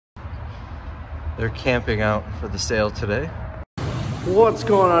They're camping out for the sale today. What's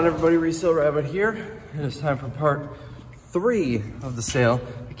going on, everybody? Resale Rabbit here. It is time for part 3 of the sale.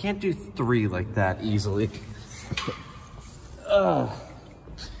 I can't do 3 like that easily. So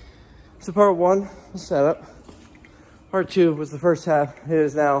part 1 was setup. Part 2 was the first half. It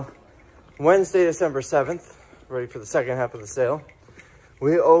is now Wednesday, December 7th. Ready for the second half of the sale.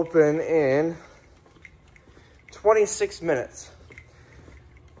 We open in 26 minutes.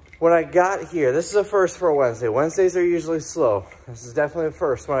 When I got here, this is a first for a Wednesday. Wednesdays are usually slow. This is definitely a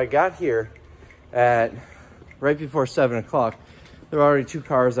first. When I got here at right before 7 o'clock, there were already 2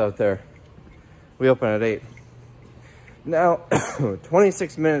 cars out there. We open at 8. Now,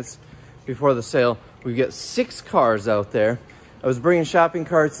 26 minutes before the sale, we get 6 cars out there. I was bringing shopping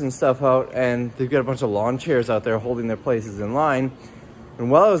carts and stuff out, and they've got a bunch of lawn chairs out there holding their places in line. And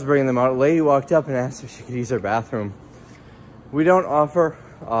while I was bringing them out, a lady walked up and asked if she could use her bathroom. We don't offer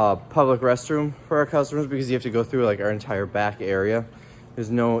public restroom for our customers because you have to go through like our entire back area. There's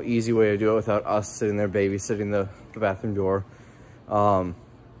no easy way to do it without us sitting there babysitting the bathroom door. And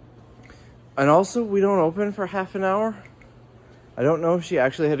also, we don't open for half an hour. I don't know if she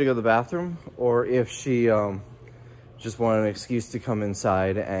actually had to go to the bathroom or if she just wanted an excuse to come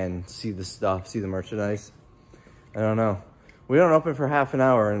inside and see the stuff, see the merchandise. I don't know. We don't open for half an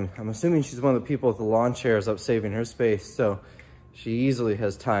hour, and I'm assuming she's one of the people with the lawn chairs up saving her space, so she easily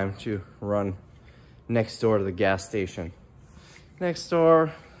has time to run next door to the gas station. Next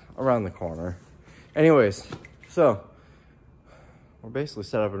door, around the corner. Anyways, so we're basically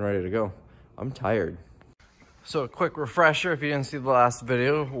set up and ready to go. I'm tired. So a quick refresher, if you didn't see the last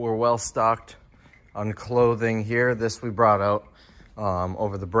video, we're well stocked on clothing here. This we brought out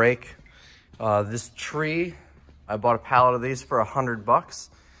over the break. This tree, I bought a pallet of these for $100.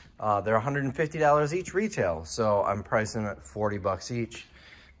 They're $150 each retail, so I'm pricing at $40 each.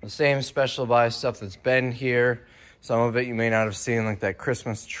 The same special buy stuff that's been here. Some of it you may not have seen, like that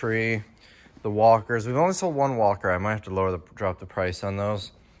Christmas tree, the walkers. We've only sold 1 walker. I might have to drop the price on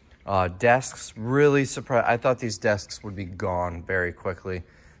those. Desks, really surprised. I thought these desks would be gone very quickly.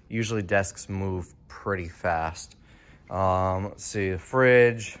 Usually desks move pretty fast. Let's see, the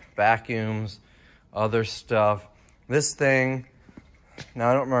fridge, vacuums, other stuff. This thing, now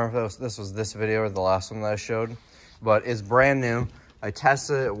I don't remember if this was this video or the last one that I showed, but it's brand new. I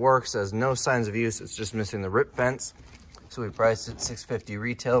tested it, it works, has no signs of use. It's just missing the rip vents. So we priced it $6.50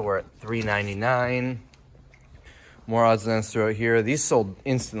 retail. We're at $3.99. More odds and ends throughout here. These sold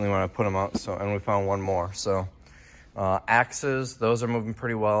instantly when I put them out, and we found 1 more. So axes, those are moving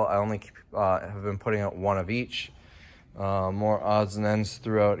pretty well. I only have been putting out 1 of each. More odds and ends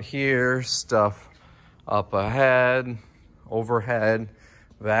throughout here. Stuff up ahead, overhead,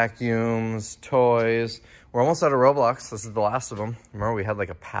 vacuums, toys. We're almost out of Roblox. This is the last of them. Remember, we had like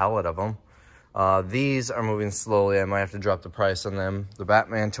a pallet of them. These are moving slowly. I might have to drop the price on them. The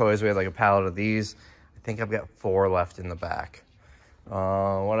Batman toys, we had like a pallet of these. I think I've got 4 left in the back.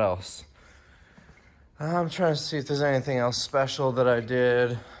 What else? I'm trying to see if there's anything else special that I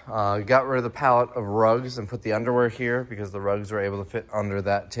did. Got rid of the pallet of rugs and put the underwear here because the rugs were able to fit under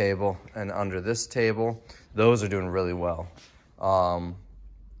that table and under this table. Those are doing really well.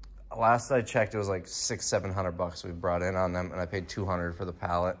 Last I checked, it was like $600-700 we brought in on them, and I paid $200 for the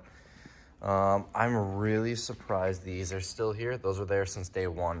pallet. I'm really surprised these are still here. Those were there since day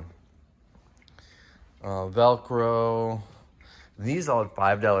 1. Velcro. These all had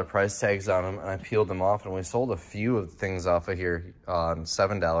 $5 price tags on them, and I peeled them off, and we sold a few of things off of here on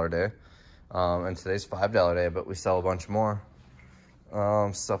 $7 day. And today's $5 day, but we sell a bunch more.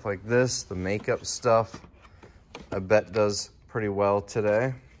 Stuff like this, the makeup stuff, I bet does pretty well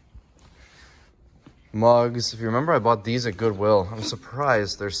today. Mugs, if you remember, I bought these at Goodwill. I'm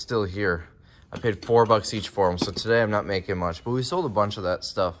surprised they're still here. I paid $4 each for them, so today I'm not making much, but we sold a bunch of that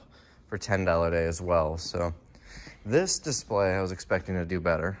stuff for $10 day as well. So this display, I was expecting to do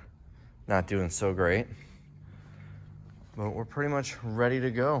better. Not doing so great. But we're pretty much ready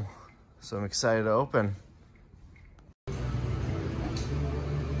to go. So I'm excited to open.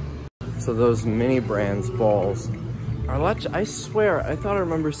 So those mini brands balls are I swear, I thought I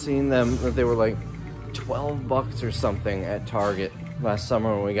remember seeing them that they were like $12 or something at Target last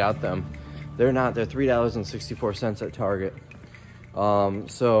summer when we got them. They're not, they're $3.64 at Target.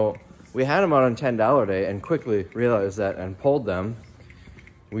 So we had them out on $10 day and quickly realized that and pulled them.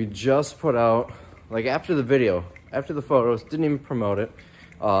 We just put out, like after the video, after the photos, didn't even promote it,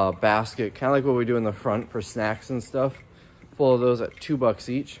 basket, kind of like what we do in the front for snacks and stuff, full of those at $2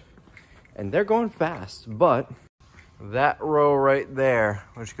 each. And they're going fast, but that row right there,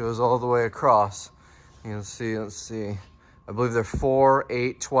 which goes all the way across, you can see, let's see, I believe they're 4,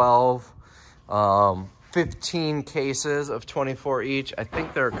 8, 12. 15 cases of 24 each. I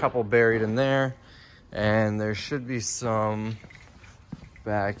think there are a couple buried in there. And there should be some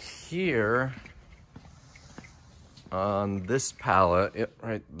back here on this pallet. Yep,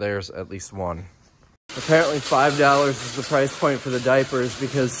 right there's at least one. Apparently $5 is the price point for the diapers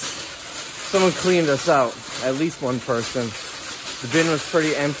because someone cleaned us out, at least one person. The bin was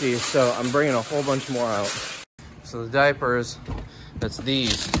pretty empty, so I'm bringing a whole bunch more out. So the diapers, that's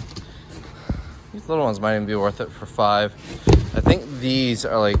these. These little ones might even be worth it for $5. I think these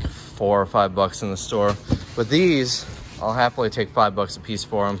are like $4 or $5 in the store, but these I'll happily take $5 a piece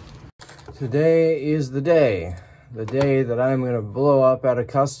for them. Today is the day that I'm gonna blow up at a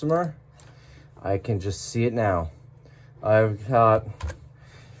customer. I can just see it now. I've got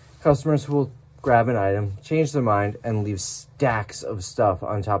customers who will grab an item, change their mind, and leave stacks of stuff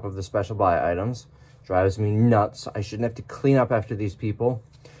on top of the special buy items. Drives me nuts. I shouldn't have to clean up after these people.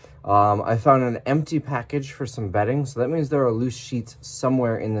 I found an empty package for some bedding, so that means there are loose sheets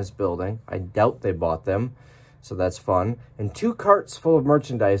somewhere in this building. I doubt they bought them, so that's fun. And 2 carts full of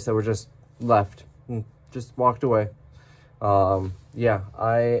merchandise that were just left and just walked away. Yeah,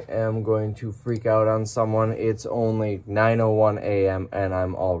 I am going to freak out on someone. It's only 9:01 a.m. and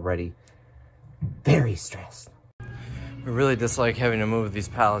I'm already very stressed. I really dislike having to move these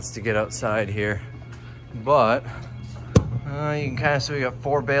pallets to get outside here, but you can kind of see we got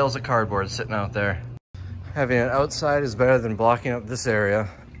 4 bales of cardboard sitting out there. Having it outside is better than blocking up this area.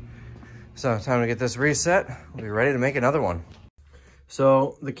 So time to get this reset. We'll be ready to make another one.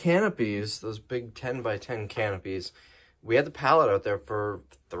 So the canopies, those big 10 by 10 canopies, we had the pallet out there for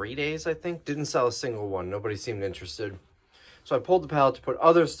 3 days, I think. Didn't sell a single one. Nobody seemed interested. So I pulled the pallet to put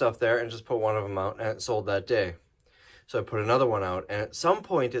other stuff there and just put one of them out, and it sold that day. So I put another one out, and at some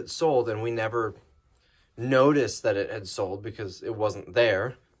point it sold, and we never noticed that it had sold because it wasn't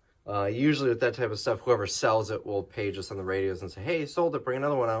there. Usually with that type of stuff, whoever sells it will page us on the radios and say, hey, sold it, bring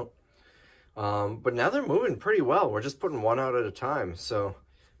another one out. But now they're moving pretty well. We're just putting one out at a time. So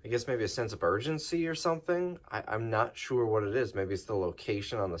I guess maybe a sense of urgency or something. I'm not sure what it is. Maybe it's the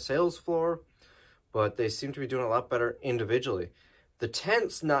location on the sales floor, but they seem to be doing a lot better individually. The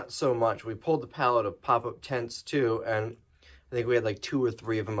tents, not so much. We pulled the pallet of pop-up tents too, and I think we had like 2 or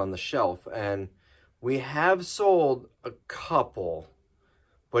 3 of them on the shelf, and we have sold a couple,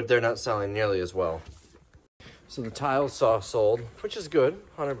 but they're not selling nearly as well. So the tile saw sold, which is good,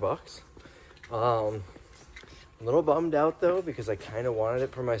 $100. A little bummed out though, because I kind of wanted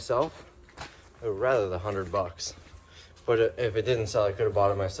it for myself. I would rather the $100. But if it didn't sell, I could have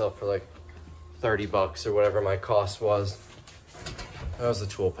bought it myself for like $30 or whatever my cost was. That was the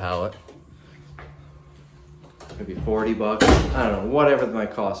tool pallet. Maybe $40. I don't know, whatever my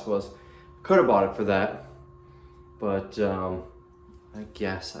cost was. Could have bought it for that. But I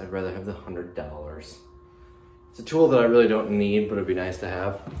guess I'd rather have the $100. It's a tool that I really don't need, but it'd be nice to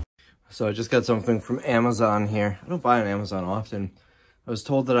have. So I just got something from Amazon here. I don't buy on Amazon often. I was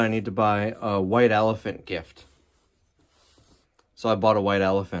told that I need to buy a white elephant gift. So I bought a white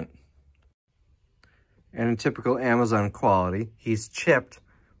elephant. And in typical Amazon quality, he's chipped,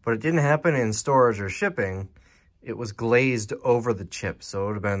 but it didn't happen in storage or shipping. It was glazed over the chip, so it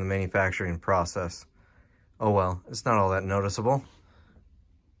would have been the manufacturing process. Oh well, it's not all that noticeable.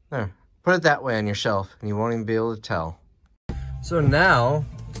 There, put it that way on your shelf, and you won't even be able to tell. So now,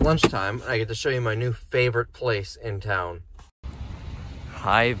 it's lunchtime, I get to show you my new favorite place in town.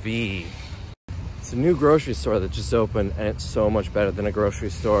 Hy-Vee. It's a new grocery store that just opened, and it's so much better than a grocery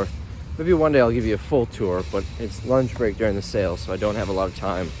store. Maybe one day I'll give you a full tour, but it's lunch break during the sale, so I don't have a lot of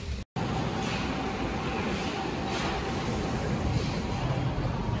time.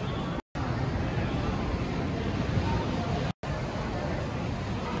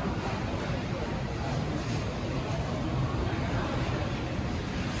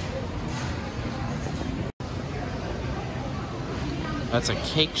 That's a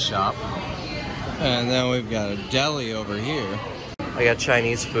cake shop. And then we've got a deli over here. I got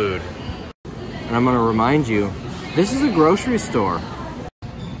Chinese food. And I'm gonna remind you, this is a grocery store.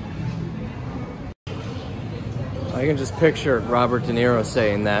 I can just picture Robert De Niro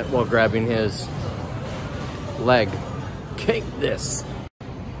saying that while grabbing his leg. Cake this.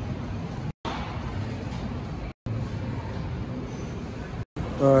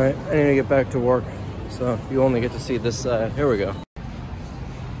 All right, I need to get back to work. So you only get to see this side. Here we go.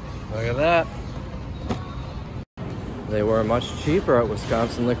 Look at that. They were much cheaper at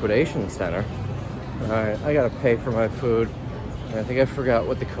Wisconsin Liquidation Center. All right, I gotta pay for my food. And I think I forgot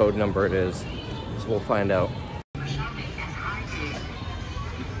what the code number it is. So we'll find out.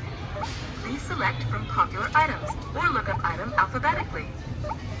 Please select from popular items or look up item alphabetically.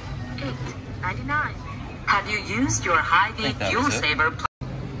 8 you used your Hy-Vee fuel saver?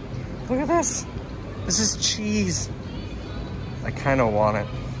 Look at this. This is cheese. I kind of want it.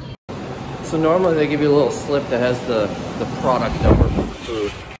 So normally they give you a little slip that has the product number for the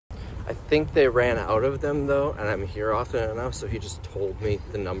food. I think they ran out of them though, and I'm here often enough, so he just told me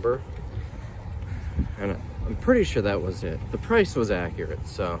the number. And I'm pretty sure that was it. The price was accurate,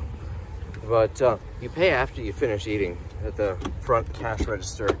 so. But you pay after you finish eating at the front cash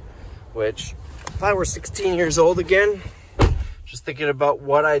register, which if I were 16 years old again, just thinking about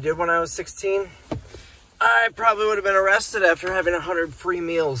what I did when I was 16, I probably would have been arrested after having 100 free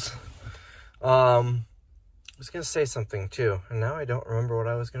meals. I was going to say something too, and now I don't remember what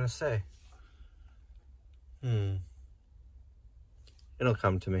I was going to say. It'll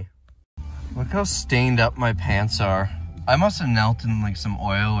come to me. Look how stained up my pants are. I must have knelt in like some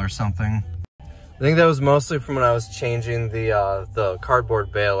oil or something. I think that was mostly from when I was changing the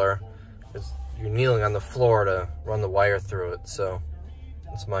cardboard baler. You're kneeling on the floor to run the wire through it, so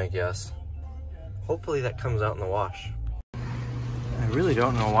that's my guess. Hopefully that comes out in the wash. I really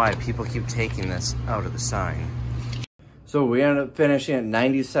don't know why people keep taking this out of the sign. So we ended up finishing at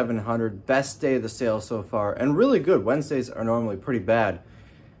 9,700, best day of the sale so far, and really good. Wednesdays are normally pretty bad.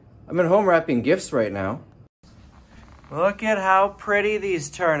 I'm at home wrapping gifts right now. Look at how pretty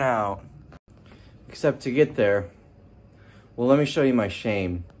these turn out. Except to get there, well, let me show you my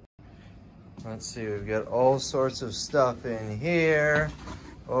shame. Let's see, we've got all sorts of stuff in here,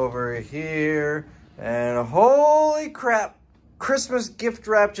 over here, and holy crap, Christmas gift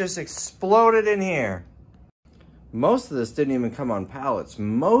wrap just exploded in here. Most of this didn't even come on pallets.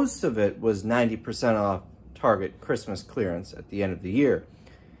 Most of it was 90% off Target Christmas clearance at the end of the year.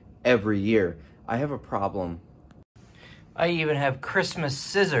 Every year. I have a problem. I even have Christmas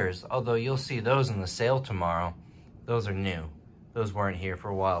scissors, although you'll see those in the sale tomorrow. Those are new. Those weren't here for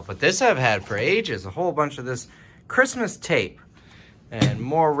a while. But this I've had for ages. A whole bunch of this Christmas tape. And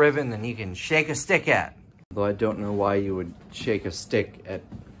more ribbon than you can shake a stick at. Although I don't know why you would shake a stick at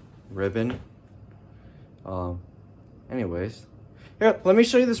ribbon. Anyways. Here, let me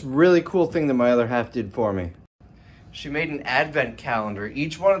show you this really cool thing that my other half did for me. She made an advent calendar.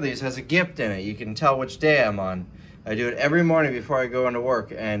 Each one of these has a gift in it. You can tell which day I'm on. I do it every morning before I go into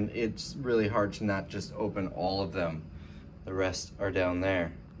work, and it's really hard to not just open all of them. The rest are down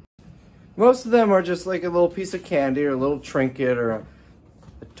there. Most of them are just like a little piece of candy or a little trinket or a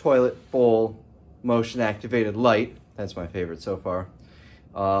toilet bowl motion activated light. That's my favorite so far.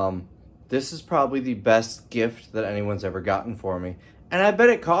 This is probably the best gift that anyone's ever gotten for me. And I bet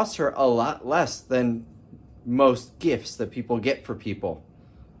it costs her a lot less than most gifts that people get for people.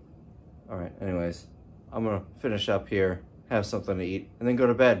 All right, anyways, I'm gonna finish up here, have something to eat, and then go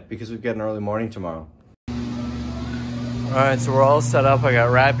to bed because we've got an early morning tomorrow. All right, so we're all set up. I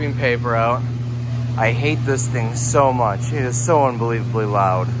got wrapping paper out. I hate this thing so much. It is so unbelievably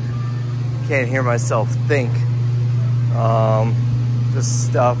loud. Can't hear myself think. This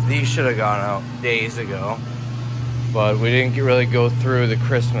stuff, these should have gone out days ago, but we didn't really go through the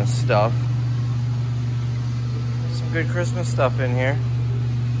Christmas stuff. Some good Christmas stuff in here.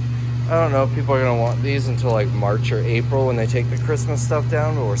 I don't know if people are gonna want these until like March or April when they take the Christmas stuff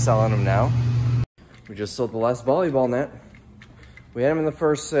down, but we're selling them now. We just sold the last volleyball net. We had them in the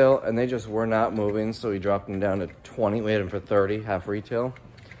first sale and they just were not moving, so we dropped them down to 20. We had them for 30, half retail.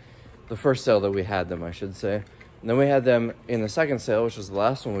 The first sale that we had them, I should say. And then we had them in the second sale, which was the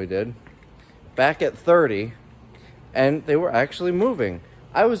last one we did, back at 30, and they were actually moving.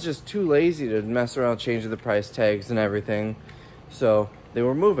 I was just too lazy to mess around changing the price tags and everything, so they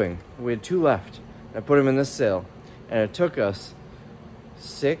were moving. We had 2 left. I put them in this sale, and it took us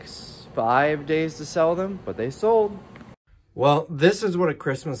 5 days to sell them, but they sold. Well, this is what a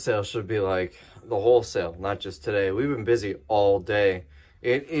Christmas sale should be like, the whole sale, not just today. We've been busy all day.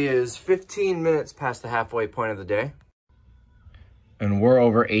 It is 15 minutes past the halfway point of the day. And we're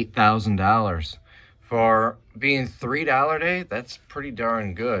over $8,000. For being $3 day, that's pretty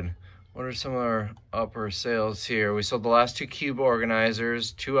darn good. What are some of our upper sales here? We sold the last 2 cube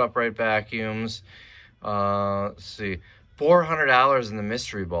organizers, 2 upright vacuums. Let's see, $400 in the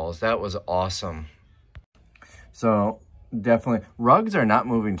mystery balls. That was awesome. So definitely, rugs are not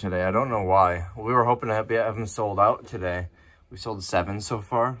moving today. I don't know why. We were hoping to have them sold out today. We sold 7 so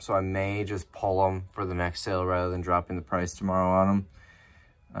far, so I may just pull them for the next sale rather than dropping the price tomorrow on them.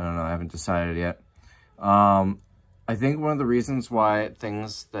 I don't know, I haven't decided yet. I think one of the reasons why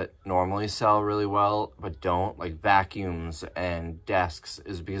things that normally sell really well but don't, like vacuums and desks,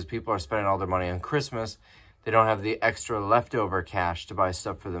 is because people are spending all their money on Christmas. They don't have the extra leftover cash to buy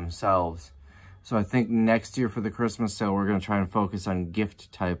stuff for themselves. So I think next year for the Christmas sale, we're going to try and focus on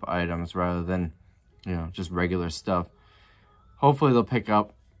gift type items rather than you know, just regular stuff. Hopefully they'll pick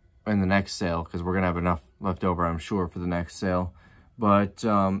up in the next sale because we're going to have enough left over, I'm sure, for the next sale. But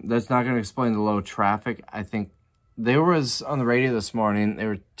that's not going to explain the low traffic. I think there was, on the radio this morning, there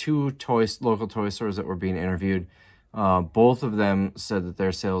were two local toy stores that were being interviewed. Both of them said that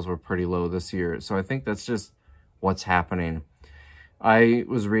their sales were pretty low this year. So I think that's just what's happening. I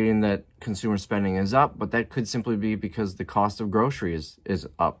was reading that consumer spending is up, but that could simply be because the cost of groceries is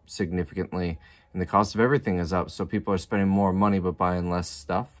up significantly. And the cost of everything is up. So people are spending more money but buying less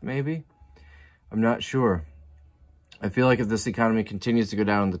stuff, maybe? I'm not sure. I feel like if this economy continues to go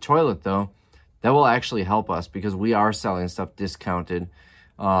down the toilet, though, that will actually help us because we are selling stuff discounted.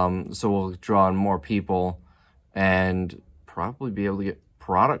 So we'll draw in more people and probably be able to get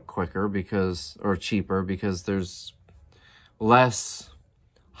product quicker or cheaper because there's less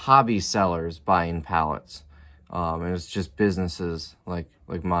hobby sellers buying pallets. And it's just businesses like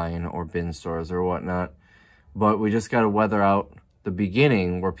mine or bin stores or whatnot. But we just got to weather out the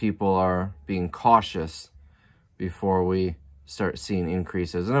beginning where people are being cautious before we start seeing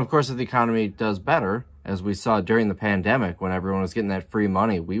increases. And of course, if the economy does better, as we saw during the pandemic when everyone was getting that free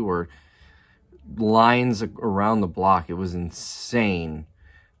money, we were lines around the block. It was insane.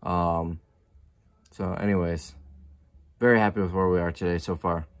 So anyways, very happy with where we are today so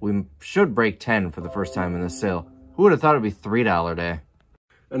far. We should break 10 for the first time in this sale. Who would have thought it'd be $3 day?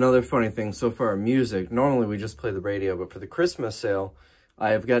 Another funny thing so far, music. Normally we just play the radio, but for the Christmas sale, I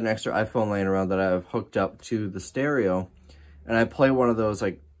have got an extra iPhone laying around that I have hooked up to the stereo. And I play one of those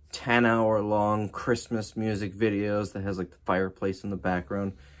like 10-hour long Christmas music videos that has like the fireplace in the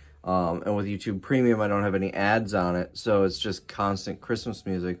background. And with YouTube Premium, I don't have any ads on it. So it's just constant Christmas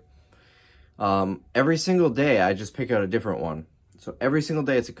music. Every single day, I just pick out a different one. So every single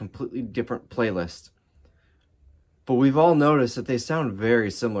day, it's a completely different playlist. But we've all noticed that they sound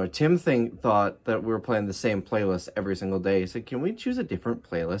very similar. Tim thought that we were playing the same playlist every single day. He said, can we choose a different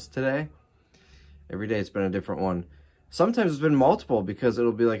playlist today? Every day, it's been a different one. Sometimes it's been multiple because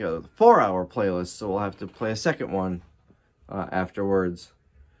it'll be like a 4-hour playlist. So we'll have to play a second one afterwards.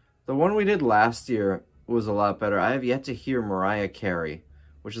 The one we did last year was a lot better. I have yet to hear Mariah Carey,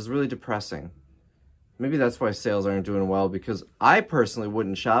 which is really depressing. Maybe that's why sales aren't doing well, because I personally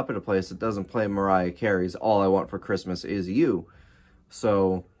wouldn't shop at a place that doesn't play Mariah Carey's All I Want for Christmas Is You.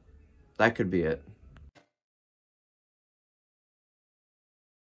 So that could be it.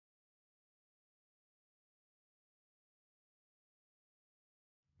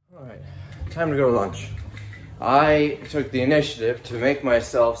 All right, time to go to lunch. I took the initiative to make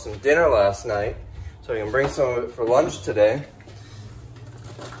myself some dinner last night so I can bring some of it for lunch today.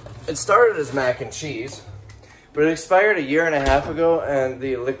 It started as mac and cheese, but it expired 1.5 years ago, and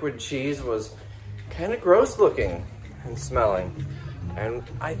the liquid cheese was kind of gross looking and smelling. And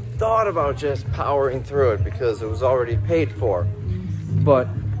I thought about just powering through it because it was already paid for, but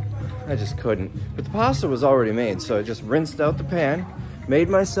I just couldn't. But the pasta was already made, so I just rinsed out the pan, made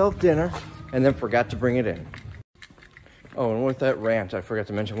myself dinner, and then forgot to bring it in. Oh, and with that rant, I forgot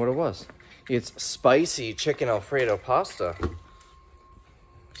to mention what it was. It's spicy chicken Alfredo pasta.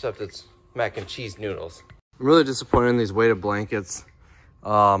 Except it's mac and cheese noodles. I'm really disappointed in these weighted blankets.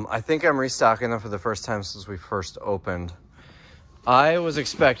 I think I'm restocking them for the first time since we first opened. I was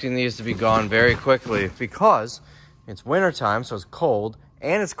expecting these to be gone very quickly because it's wintertime, so it's cold,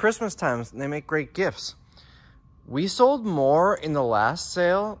 and it's Christmas time, and they make great gifts. We sold more in the last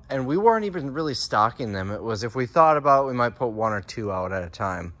sale, and we weren't even really stocking them. It was, if we thought about it, we might put 1 or 2 out at a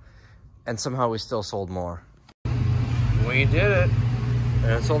time. And somehow we still sold more. We did it.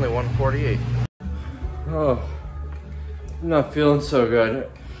 And it's only 1:48. Oh, I'm not feeling so good.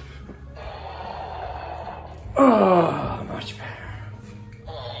 Oh, much better.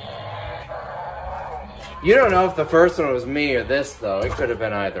 You don't know if the first one was me or this, though. It could have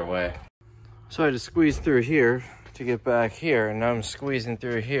been either way. So I had to squeeze through here to get back here, and now I'm squeezing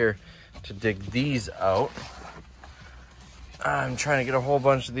through here to dig these out. I'm trying to get a whole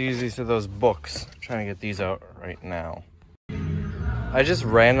bunch of these. These are those books. I'm trying to get these out right now. I just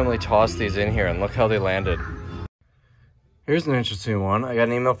randomly tossed these in here, and look how they landed. Here's an interesting one. I got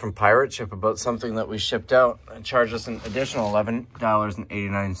an email from Pirate Ship about something that we shipped out and charged us an additional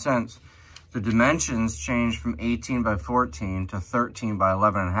 $11.89. The dimensions changed from 18 by 14 to 13 by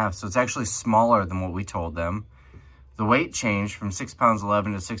 11.5, so it's actually smaller than what we told them. The weight changed from 6 pounds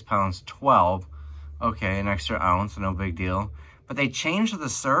 11 to 6 pounds 12. Okay, an extra ounce, no big deal. But they changed the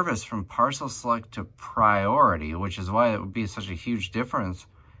service from parcel select to priority, which is why it would be such a huge difference.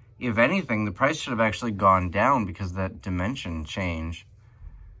 If anything, the price should have actually gone down because of that dimension change.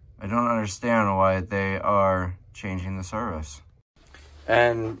 I don't understand why they are changing the service.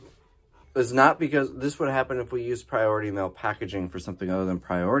 And is not because this would happen if we used priority mail packaging for something other than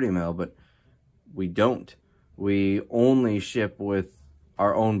priority mail, but we don't. We only ship with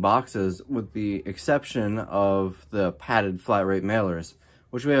our own boxes, with the exception of the padded flat rate mailers,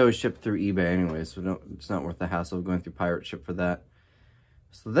 which we always ship through eBay anyway, so it's not worth the hassle of going through pirate ship for that.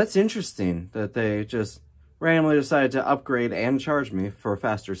 So that's interesting that they just randomly decided to upgrade and charge me for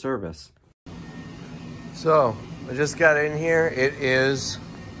faster service. So I just got in here. It is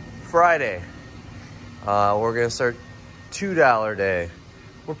Friday. We're gonna start $2 day.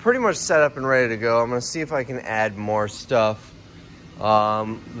 We're pretty much set up and ready to go. I'm gonna see if I can add more stuff.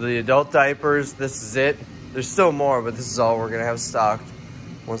 The adult diapers, this is it. There's still more, but this is all we're gonna have stocked.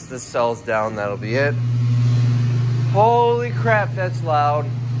 Once this sells down, that'll be it. Holy crap, that's loud.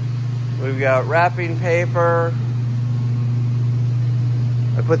 We've got wrapping paper.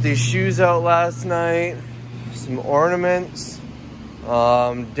 I put these shoes out last night. Some ornaments.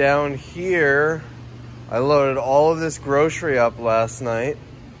 Down here, I loaded all of this grocery up last night.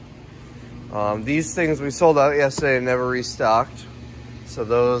 These things we sold out yesterday and never restocked. So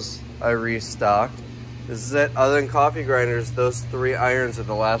those I restocked. This is it. Other than coffee grinders, those 3 irons are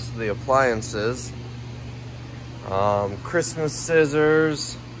the last of the appliances. Christmas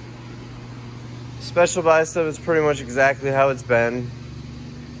scissors. Special buy stuff is pretty much exactly how it's been.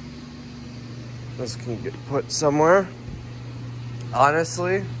 This can get put somewhere.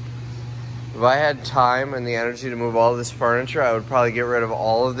 Honestly, if I had time and the energy to move all this furniture, I would probably get rid of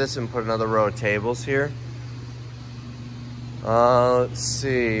all of this and put another row of tables here. Let's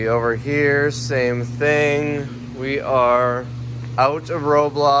see, over here, same thing. We are out of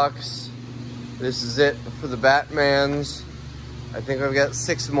Roblox. This is it for the Batmans. I think I've got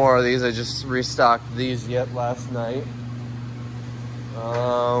 6 more of these. I just restocked these yet last night.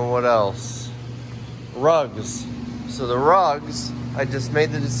 What else? Rugs. So the rugs, I just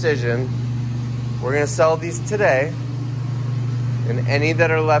made the decision. We're gonna sell these today. And any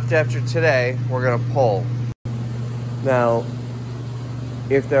that are left after today, we're gonna pull. Now,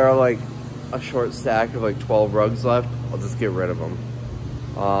 if there are like a short stack of like 12 rugs left, I'll just get rid of them.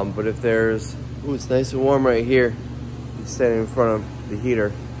 But if there's, ooh, it's nice and warm right here. I'm standing in front of the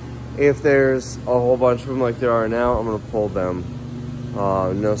heater. If there's a whole bunch of them like there are now, I'm gonna pull them.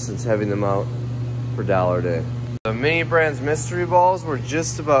 No sense having them out for $1 day. The Mini Brands mystery balls were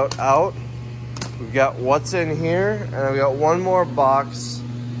just about out. We've got what's in here, and I've got one more box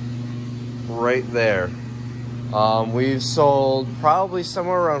right there. We've sold probably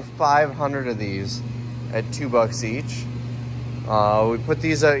somewhere around 500 of these at $2 each. We put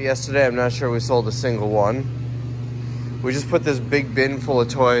these out yesterday. I'm not sure we sold a single one. We just put this big bin full of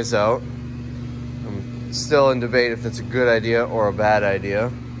toys out. I'm still in debate if it's a good idea or a bad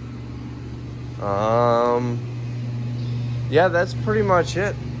idea. Yeah, that's pretty much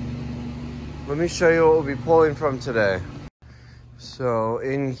it. Let me show you what we'll be pulling from today. So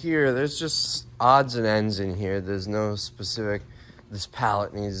in here, there's just odds and ends in here. There's no specific, this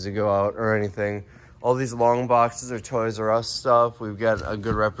pallet needs to go out or anything. All these long boxes are Toys R Us stuff. We've got a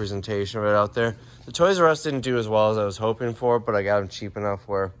good representation of it out there. The Toys R Us didn't do as well as I was hoping for, but I got them cheap enough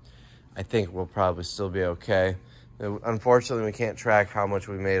where I think we'll probably still be okay. Unfortunately, we can't track how much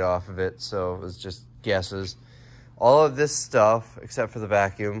we made off of it, so it's just guesses. All of this stuff, except for the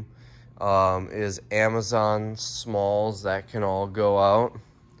vacuum, is Amazon smalls that can all go out.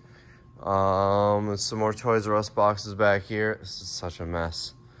 Some more Toys R Us boxes back here. This is such a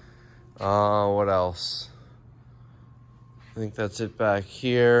mess. What else? I think that's it back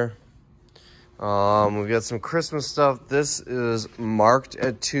here. We've got some Christmas stuff. This is marked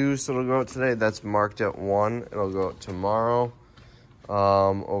at 2, so it'll go out today. That's marked at 1. It'll go out tomorrow.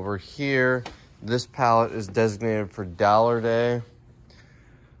 Over here, this pallet is designated for $1 day.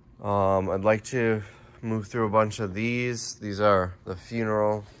 I'd like to move through a bunch of these. These are the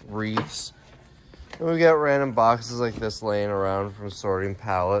funeral wreaths. And we got random boxes like this laying around from sorting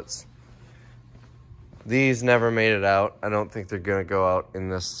pallets. These never made it out. I don't think they're gonna go out in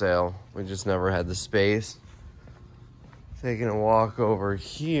this sale. We just never had the space. Taking a walk over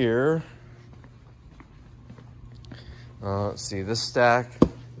here. Let's see, this stack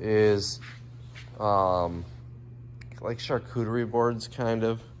is like charcuterie boards, kind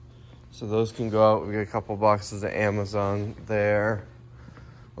of. So those can go out. We got a couple boxes of Amazon there.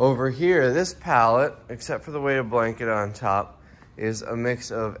 Over here, this pallet, except for the weighted blanket on top, is a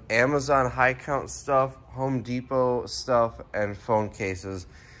mix of Amazon high count stuff, Home Depot stuff, and phone cases.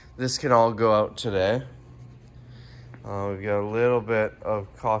 This can all go out today. We've got a little bit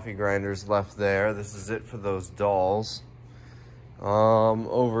of coffee grinders left there. This is it for those dolls.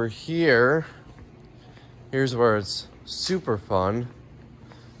 Over here, here's where it's super fun.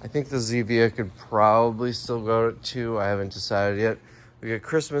 I think the Zevia could probably still go at 2. I haven't decided yet. We got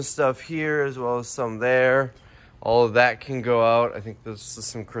Christmas stuff here as well as some there. All of that can go out. I think there's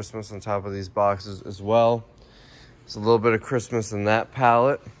some Christmas on top of these boxes as well. There's a little bit of Christmas in that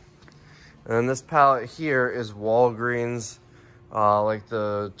pallet. And then this pallet here is Walgreens, like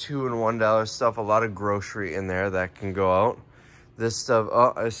the $2 and $1 stuff. A lot of grocery in there that can go out. This stuff,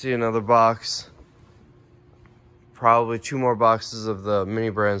 oh, I see another box. Probably 2 more boxes of the mini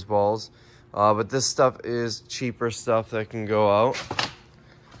brands balls. But this stuff is cheaper stuff that can go out.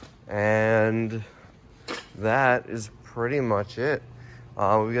 And that is pretty much it.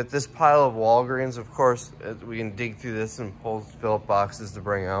 We got this pile of Walgreens. Of course, we can dig through this and fill up boxes to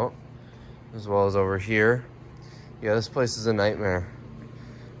bring out, as well as over here. Yeah, this place is a nightmare.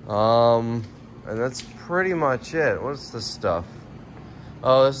 And that's pretty much it. What's this stuff?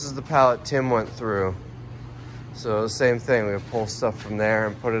 Oh, this is the pallet Tim went through. So the same thing, we pull stuff from there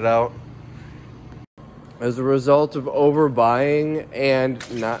and put it out. As a result of overbuying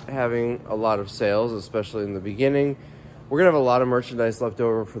and not having a lot of sales, especially in the beginning, we're gonna have a lot of merchandise left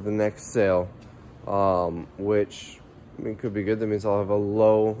over for the next sale, which I mean, could be good. That means I'll have a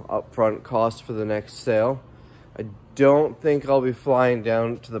low upfront cost for the next sale. I don't think I'll be flying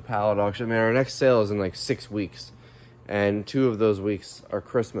down to the pallet auction. I mean, our next sale is in like 6 weeks, and 2 of those weeks are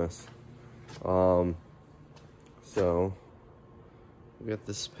Christmas. So we got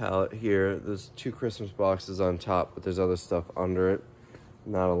this pallet here. There's 2 Christmas boxes on top, but there's other stuff under it.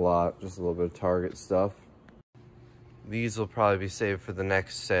 Not a lot, just a little bit of Target stuff. These will probably be saved for the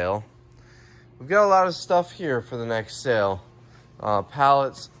next sale. We've got a lot of stuff here for the next sale.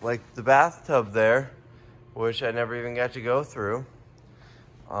 Pallets like the bathtub there, which I never even got to go through.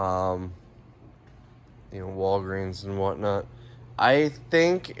 You know, Walgreens and whatnot. I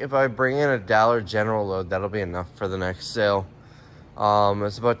think if I bring in a Dollar General load, that'll be enough for the next sale.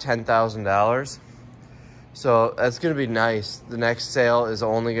 It's about $10,000. So that's going to be nice. The next sale is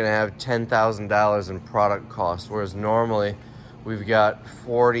only going to have $10,000 in product cost, whereas normally we've got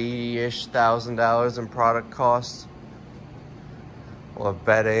 $40-ish thousand in product cost. We'll have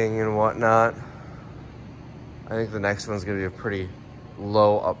bedding and whatnot. I think the next one's going to be a pretty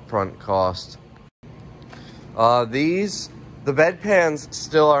low upfront cost. The bedpans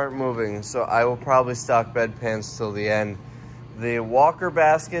still aren't moving, so I will probably stock bedpans till the end. The walker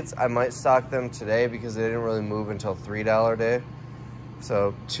baskets, I might stock them today because they didn't really move until $3 day.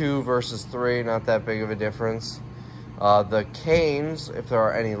 So 2 versus 3, not that big of a difference. The canes, if there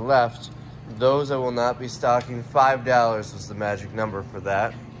are any left, those I will not be stocking. $5 was the magic number for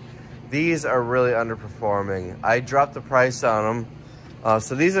that. These are really underperforming. I dropped the price on them.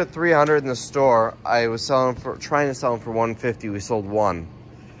 So these are $300 in the store. I was trying to sell them for $150. We sold 1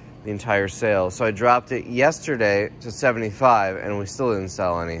 the entire sale. So I dropped it yesterday to $75 and we still didn't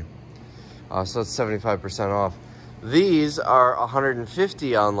sell any. So it's 75% off. These are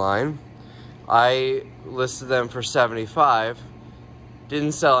 $150 online. I listed them for $75.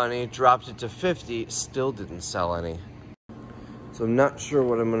 Didn't sell any, dropped it to $50, still didn't sell any. So I'm not sure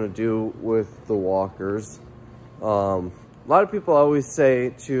what I'm gonna do with the walkers. A lot of people always say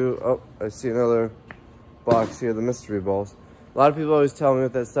to, oh, I see another box here, the mystery balls. A lot of people always tell me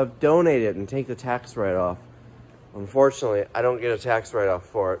with that stuff, donate it and take the tax write-off. Unfortunately, I don't get a tax write-off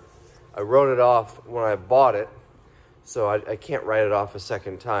for it. I wrote it off when I bought it, so I can't write it off a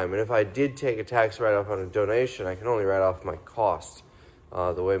second time. And if I did take a tax write-off on a donation, I can only write off my cost,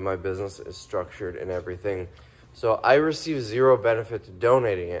 the way my business is structured and everything. So I receive 0 benefit to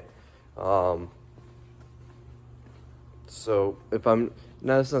donating it. So if I'm,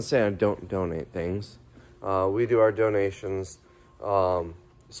 now that's not saying I don't donate things. We do our donations,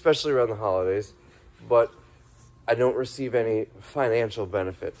 especially around the holidays, but I don't receive any financial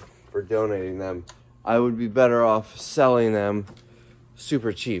benefit for donating them. I would be better off selling them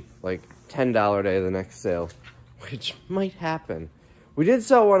super cheap, like $10 a day the next sale, which might happen. We did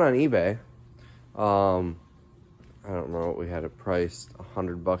sell one on eBay. I don't remember what we had it priced,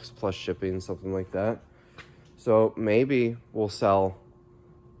 $100 plus shipping, something like that. So maybe we'll sell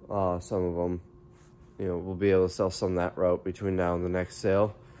some of them. You know, we'll be able to sell some that route between now and the next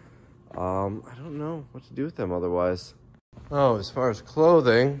sale. I don't know what to do with them otherwise. Oh, as far as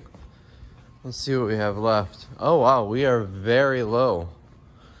clothing, let's see what we have left. Oh, wow, we are very low.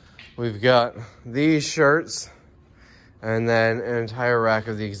 We've got these shirts and then an entire rack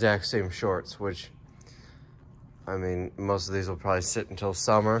of the exact same shorts, which, I mean, most of these will probably sit until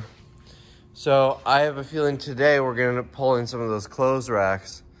summer. So I have a feeling today we're going to end up pulling some of those clothes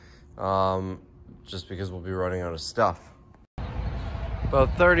racks, just because we'll be running out of stuff.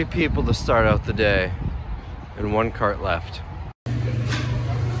 About 30 people to start out the day, and 1 cart left.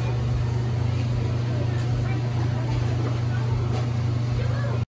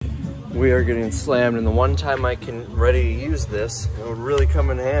 we are getting slammed, and the one time I can ready to use this, it would really come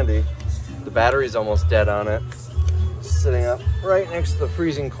in handy. The battery's almost dead on it. Sitting up right next to the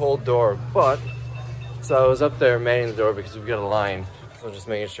freezing cold door, but so I was up there manning the door because we've got a line, so just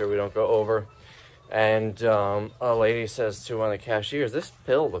making sure we don't go over. And a lady says to one of the cashiers, "This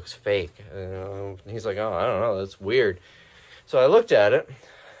pill looks fake." He's like, "Oh, I don't know, that's weird." So I looked at it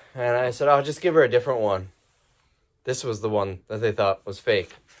and I said, "I'll just give her a different one." This was the one that they thought was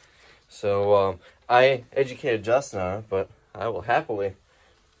fake. So I educated Justin on it, but I will happily.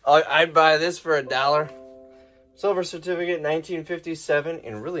 I'd buy this for $1. Silver certificate, 1957,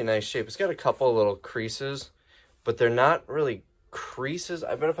 in really nice shape. It's got a couple little creases, but they're not really creases.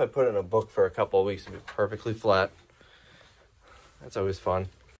 I bet if I put it in a book for a couple of weeks, it'd be perfectly flat. That's always fun.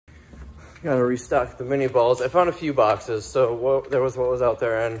 Gotta restock the mini balls. I found a few boxes, so there was what was out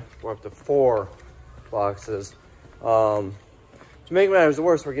there, and we're up to 4 boxes. To make matters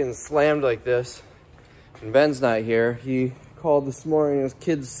worse, we're getting slammed like this, and Ben's not here. He called this morning, his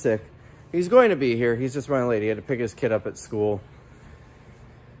kid's sick. He's going to be here. He's just running late. He had to pick his kid up at school.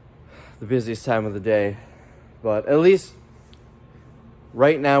 The busiest time of the day. But at least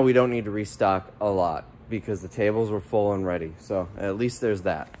right now we don't need to restock a lot because the tables were full and ready. So at least there's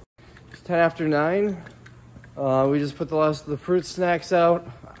that. It's 10 after 9. We just put the last of the fruit snacks out.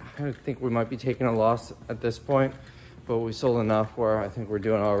 I think we might be taking a loss at this point, but we sold enough where I think we're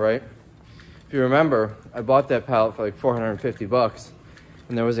doing all right. If you remember, I bought that pallet for like 450 bucks.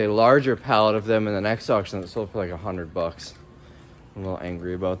 And there was a larger pallet of them in the next auction that sold for like $100. I'm a little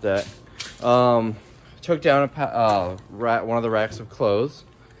angry about that. Took down one of the racks of clothes.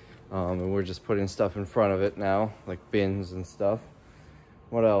 And we're just putting stuff in front of it now, like bins and stuff.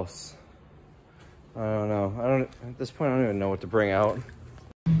 What else? I don't know. At this point, I don't even know what to bring out.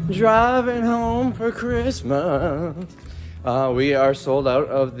 Driving home for Christmas. We are sold out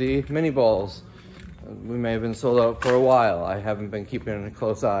of the mini balls. We may have been sold out for a while. I haven't been keeping a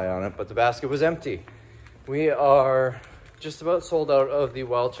close eye on it, but the basket was empty. We are just about sold out of the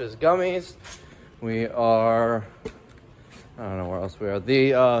Welch's gummies. We are, I don't know where else we are.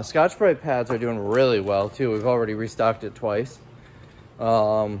 The Scotch-Brite pads are doing really well too. We've already restocked it twice,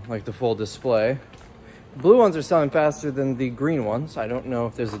 like the full display. Blue ones are selling faster than the green ones. I don't know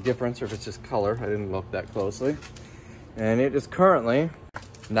if there's a difference or if it's just color. I didn't look that closely. And it is currently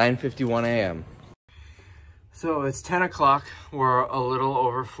 9:51 a.m. So it's 10 o'clock, we're a little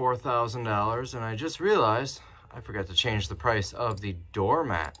over $4,000, and I just realized I forgot to change the price of the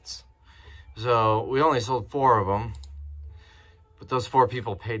doormats. So we only sold 4 of them, but those 4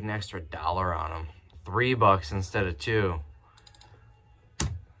 people paid an extra $1 on them. $3 instead of $2.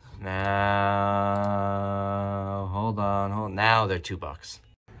 Now, hold on, now they're $2.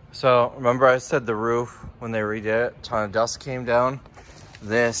 So remember I said the roof, when they redid it, a ton of dust came down?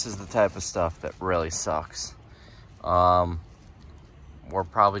 This is the type of stuff that really sucks. We're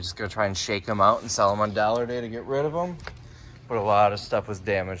probably just gonna try and shake them out and sell them on Dollar Day to get rid of them. But a lot of stuff was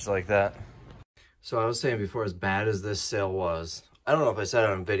damaged like that. So I was saying before, as bad as this sale was, I don't know if I said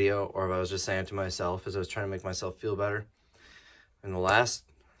it on video or if I was just saying it to myself as I was trying to make myself feel better. In the last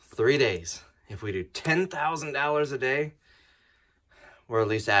 3 days, if we do $10,000 a day, we're at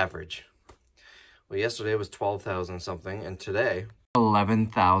least average. Well, yesterday was 12,000 something, and today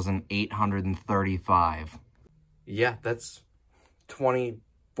 11,835. Yeah, that's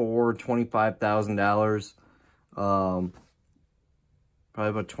 $25,000. Probably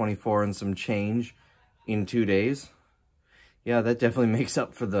about 24 and some change in 2 days. Yeah, that definitely makes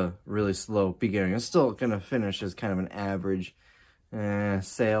up for the really slow beginning. It's still gonna finish as kind of an average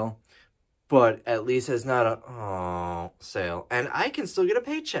sale, but at least it's not a sale, and I can still get a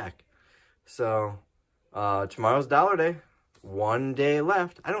paycheck. So tomorrow's Dollar Day. 1 day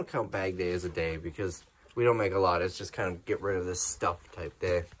left. I don't count bag day as a day because we don't make a lot. It's just kind of get rid of this stuff type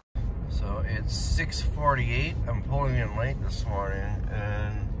day. So it's 6:48. I'm pulling in late this morning,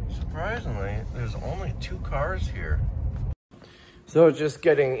 and surprisingly, there's only 2 cars here. So just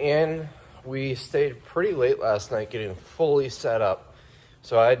getting in, we stayed pretty late last night getting fully set up.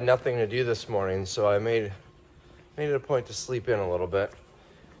 So I had nothing to do this morning, so I made it a point to sleep in a little bit.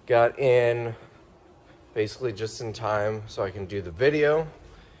 Got in basically just in time so I can do the video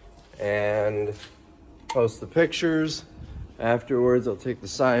and post the pictures. Afterwards, I'll take the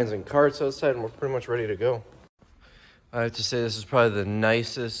signs and carts outside, and we're pretty much ready to go. I have to say, this is probably the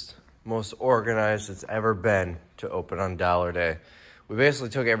nicest, most organized it's ever been to open on Dollar Day. We basically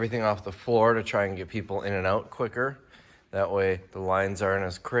took everything off the floor to try and get people in and out quicker. That way the lines aren't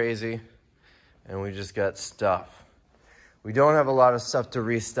as crazy, and we just got stuff. We don't have a lot of stuff to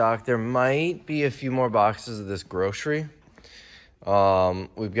restock. There might be a few more boxes of this grocery.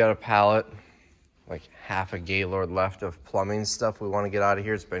 We've got a pallet, like half a Gaylord left of plumbing stuff we want to get out of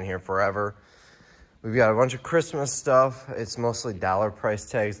here. It's been here forever. We've got a bunch of Christmas stuff. It's mostly dollar price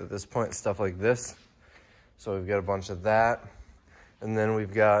tags at this point, stuff like this. So we've got a bunch of that. And then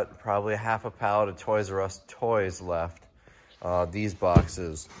we've got probably half a pallet of Toys R Us toys left, these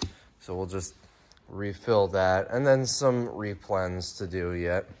boxes. So we'll just refill that. And then some replens to do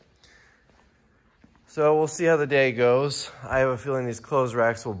yet. So we'll see how the day goes. I have a feeling these clothes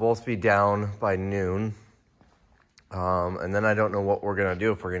racks will both be down by noon. And then I don't know what we're going to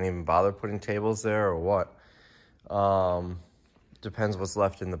do, if we're going to even bother putting tables there or what. Depends what's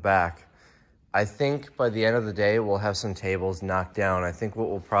left in the back. I think by the end of the day, we'll have some tables knocked down. I think what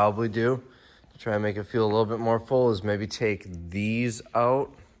we'll probably do to try and make it feel a little bit more full is maybe take these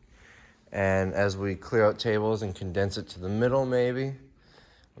out. And as we clear out tables and condense it to the middle, maybe.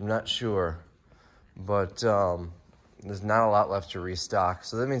 I'm not sure. But there's not a lot left to restock.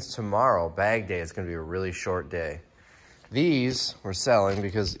 So that means tomorrow, bag day, is going to be a really short day. These we're selling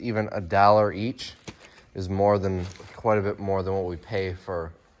because even $1 each is quite a bit more than what we pay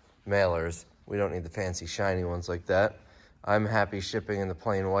for mailers. We don't need the fancy shiny ones like that. I'm happy shipping in the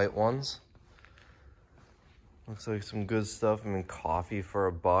plain white ones. Looks like some good stuff. I mean, coffee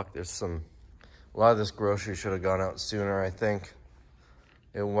for $1. There's a lot of this grocery should have gone out sooner, I think.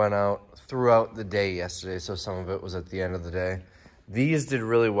 It went out throughout the day yesterday, so some of it was at the end of the day. These did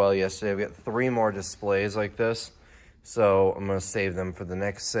really well yesterday. We got 3 more displays like this, so I'm gonna save them for the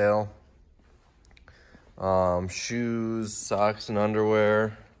next sale. Shoes, socks, and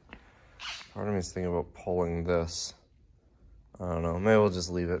underwear. Part of me is thinking about pulling this. I don't know, maybe we'll just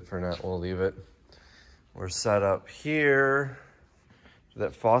leave it for now. We'll leave it. We're set up here.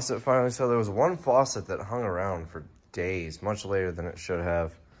 That faucet finally, so there was one faucet that hung around for days, much later than it should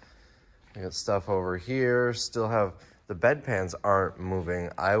have. We got stuff over here. Still have, the bedpans aren't moving.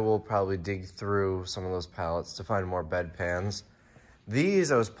 I will probably dig through some of those pallets to find more bedpans.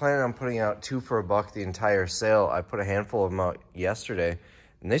 These, I was planning on putting out 2 for $1 the entire sale. I put a handful of them out yesterday,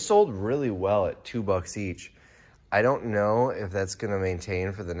 and they sold really well at $2 each. I don't know if that's gonna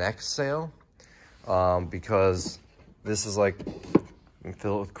maintain for the next sale, because this is like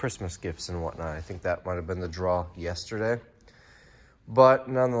filled with Christmas gifts and whatnot. I think that might have been the draw yesterday. But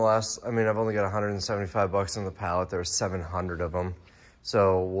nonetheless, I mean, I've only got $175 in the pallet. There's 700 of them.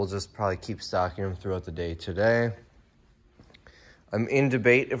 So we'll just probably keep stocking them throughout the day today. I'm in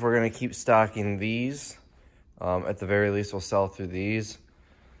debate if we're going to keep stocking these. At the very least, we'll sell through these.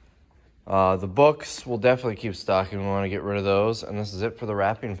 The books, we'll definitely keep stocking. We want to get rid of those. And this is it for the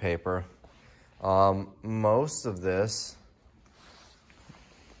wrapping paper. Most of this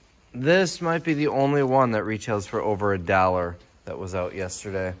might be the only one that retails for over $1 that was out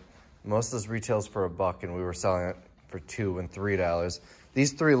yesterday. Most of this retails for $1, and we were selling it for $2 and $3.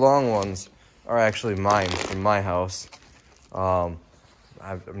 These 3 long ones are actually mine from my house. I'm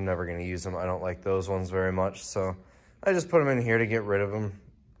never going to use them. I don't like those ones very much, so I just put them in here to get rid of them.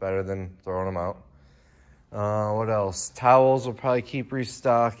 Better than throwing them out. What else? Towels will probably keep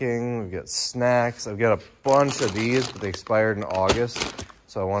restocking. We've got snacks. I've got a bunch of these, but they expired in August,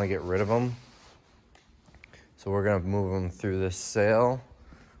 so I want to get rid of them. So we're going to move them through this sale.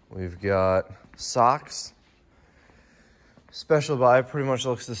 We've got socks. Special buy pretty much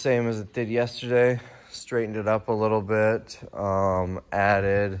looks the same as it did yesterday. Straightened it up a little bit.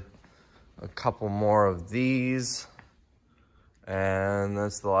 Added a couple more of these. And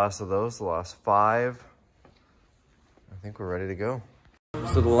that's the last of those, the last 5. I think we're ready to go.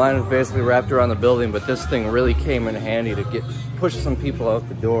 So the line is basically wrapped around the building, but this thing really came in handy to push some people out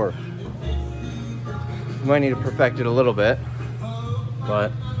the door. We might need to perfect it a little bit,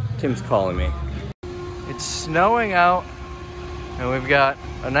 but Tim's calling me. It's snowing out, and we've got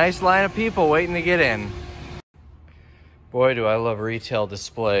a nice line of people waiting to get in. Boy, do I love retail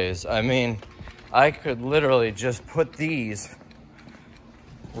displays. I mean, I could literally just put these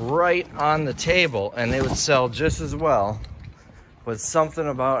right on the table and they would sell just as well. But something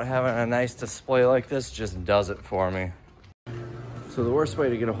about having a nice display like this just does it for me. So the worst way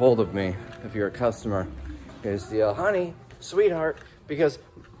to get a hold of me, if you're a customer, is to yell, honey, sweetheart, because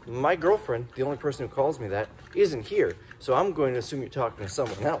my girlfriend, the only person who calls me that, isn't here. So I'm going to assume you're talking to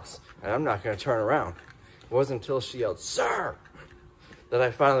someone else, and I'm not going to turn around. It wasn't until she yelled, sir, that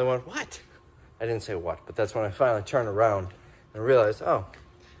I finally went, what? I didn't say what, but that's when I finally turned around and realized, oh,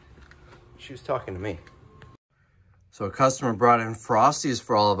 she was talking to me. So a customer brought in Frosties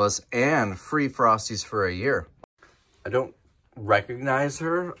for all of us and free Frosties for a year. I don't recognize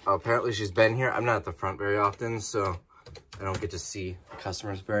her. Apparently she's been here. I'm not at the front very often, so I don't get to see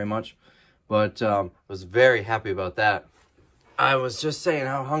customers very much. But I was very happy about that. I was just saying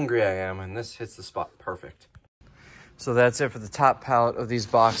how hungry I am, and this hits the spot perfect. So that's it for the top pallet of these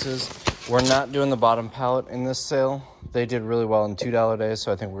boxes. We're not doing the bottom pallet in this sale. They did really well in $2 days,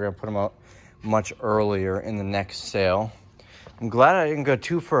 so I think we're gonna put them out much earlier in the next sale. I'm glad I didn't go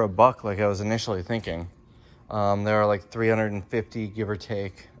 2 for $1 like I was initially thinking. There are like 350 give or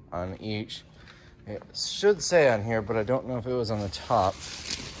take on each. It should say on here, but I don't know if it was on the top.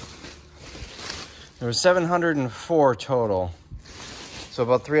 There was 704 total. So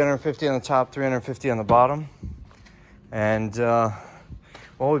about 350 on the top, 350 on the bottom. And,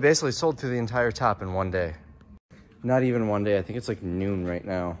 well, we basically sold through the entire top in one day. Not even one day, I think it's like noon right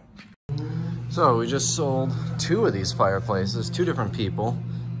now. So we just sold 2 of these fireplaces, 2 different people.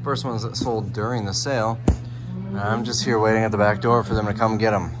 First ones that sold during the sale. I'm just here waiting at the back door for them to come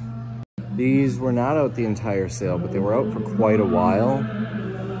get them. These were not out the entire sale, but they were out for quite a while.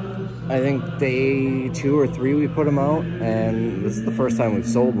 I think day 2 or 3 we put them out, and this is the first time we've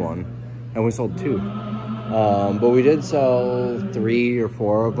sold one, and we sold 2. But we did sell 3 or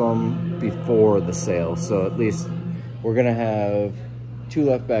 4 of them before the sale, so at least we're gonna have 2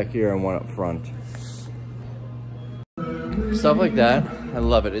 left back here and 1 up front. Stuff like that, I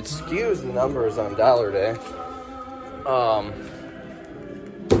love it. It skews the numbers on dollar day.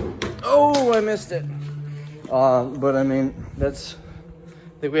 Oh, I missed it. But I mean, that's,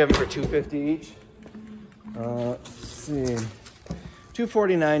 I think we have them for $2.50 each. Let's see,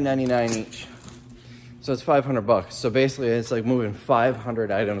 $249.99 each. So it's $500. So basically it's like moving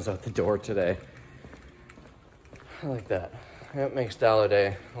 500 items out the door today. I like that. It makes dollar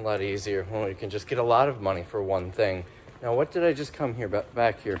day a lot easier when we can just get a lot of money for one thing. Now, what did I just come here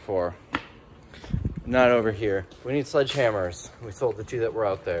back here for? Not over here. We need sledgehammers. We sold the 2 that were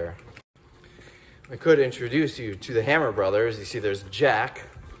out there. I could introduce you to the Hammer Brothers. You see there's Jack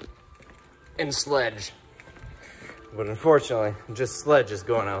and Sledge. But unfortunately, just Sledge is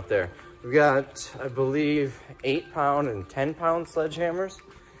going out there. We got, I believe, 8-pound and 10-pound sledgehammers.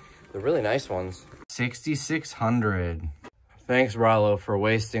 They're really nice ones. 6,600. Thanks, Rollo, for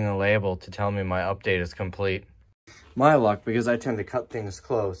wasting a label to tell me my update is complete. My luck, because I tend to cut things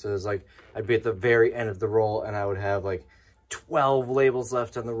close, is like I'd be at the very end of the roll and I would have like 12 labels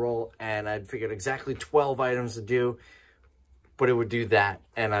left on the roll, and I'd figured exactly 12 items to do, but it would do that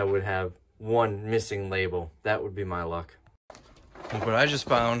and I would have 1 missing label. That would be my luck. Look what I just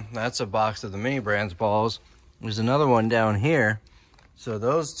found. That's a box of the Mini Brands balls. There's another one down here. So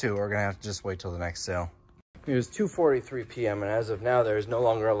those 2 are gonna have to just wait till the next sale. It was 2:43 p.m. and as of now, there is no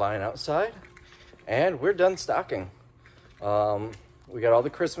longer a line outside, and we're done stocking. We got all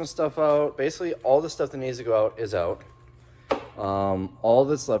the Christmas stuff out. Basically, all the stuff that needs to go out is out. All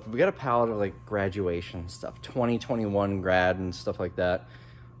that's left, we got a pallet of like graduation stuff, 2021 grad and stuff like that.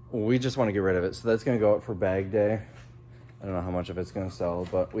 We just want to get rid of it, so that's going to go out for bag day. I don't know how much of it's going to sell,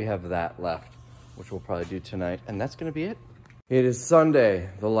 but we have that left, which we'll probably do tonight, and that's going to be it. It is Sunday,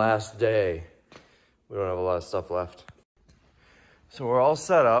 the last day. We don't have a lot of stuff left. So we're all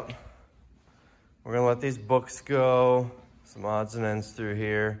set up. We're going to let these books go. Some odds and ends through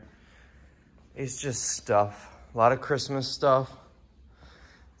here. It's just stuff. A lot of Christmas stuff.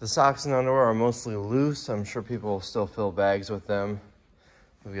 The socks and underwear are mostly loose. I'm sure people will still fill bags with them.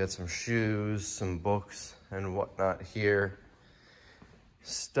 We got some shoes, some books, and whatnot here.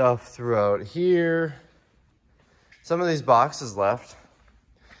 Stuff throughout here. Some of these boxes left.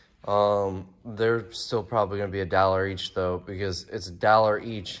 They're still probably going to be $1 each though, because it's $1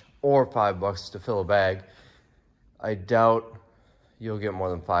 each or $5 to fill a bag. I doubt you'll get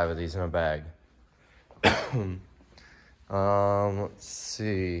more than 5 of these in a bag. Let's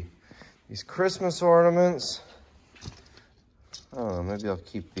see. These Christmas ornaments. I don't know, maybe I'll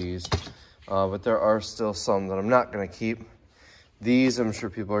keep these. But there are still some that I'm not going to keep. These I'm sure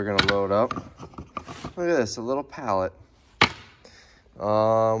people are going to load up. Look at this, a little pallet.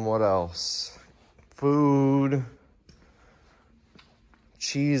 What else? Food.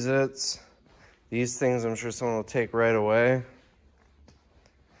 Cheez-Its. These things I'm sure someone will take right away.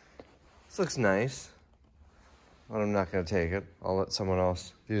 This looks nice, but I'm not going to take it. I'll let someone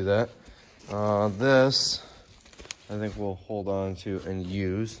else do that. This, I think we'll hold on to and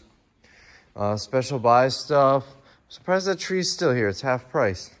use. Special buy stuff. I'm surprised that tree's still here. It's half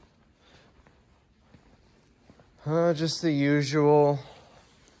price. Just the usual.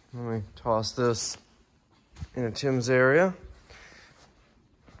 Let me toss this into Tim's area.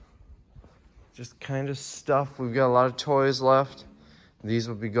 Just kind of stuff. We've got a lot of toys left. These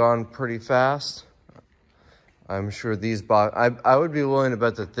will be gone pretty fast. I'm sure these I would be willing to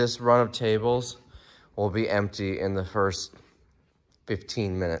bet that this run of tables will be empty in the first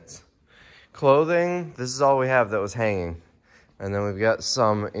 15 minutes. Clothing, this is all we have that was hanging. And then we've got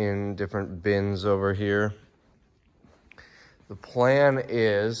some in different bins over here. The plan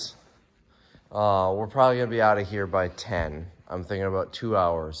is we're probably going to be out of here by 10. I'm thinking about 2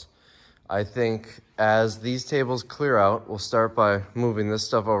 hours. I think as these tables clear out, we'll start by moving this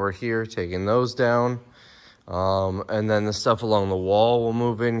stuff over here, taking those down. And then the stuff along the wall will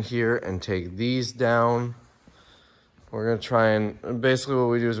move in here and take these down. We're going to try and, basically what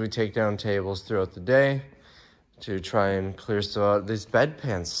we do is we take down tables throughout the day to try and clear stuff out. These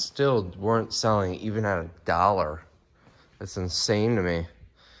bedpans still weren't selling even at $1. That's insane to me.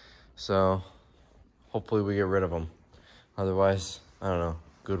 So hopefully we get rid of them. Otherwise, I don't know,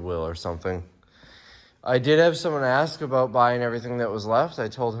 Goodwill or something. I did have someone ask about buying everything that was left. I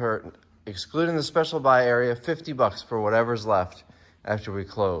told her, excluding the special buy area, $50 for whatever's left after we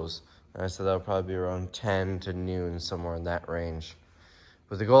close. And I said that'll probably be around 10 to noon, somewhere in that range.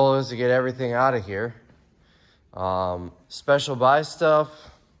 But the goal is to get everything out of here. Special buy stuff,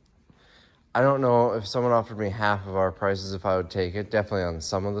 I don't know if someone offered me half of our prices if I would take it. Definitely on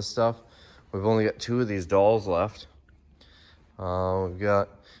some of the stuff. We've only got 2 of these dolls left. We've got,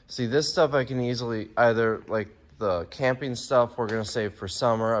 see, this stuff I can easily, either like the camping stuff we're going to save for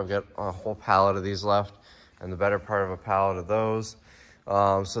summer. I've got a whole pallet of these left and the better part of a pallet of those.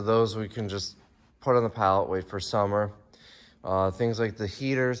 So those we can just put on the pallet, wait for summer. Things like the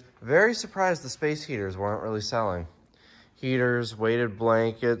heaters. Very surprised the space heaters weren't really selling. Heaters, weighted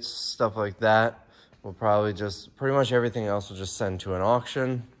blankets, stuff like that. We'll probably just, pretty much everything else we'll just send to an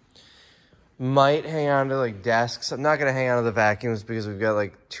auction. Might hang on to like desks. I'm not going to hang on to the vacuums because we've got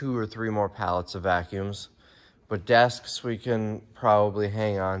like 2 or 3 more pallets of vacuums. But desks we can probably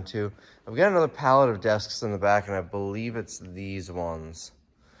hang on to. I've got another pallet of desks in the back, and I believe it's these ones.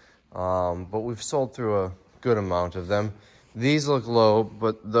 But we've sold through a good amount of them. These look low,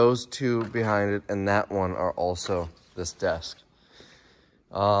 but those 2 behind it and that one are also this desk.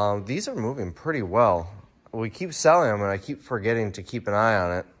 These are moving pretty well. We keep selling them, and I keep forgetting to keep an eye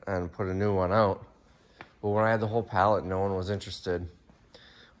on it and put a new one out. But when I had the whole pallet, no one was interested.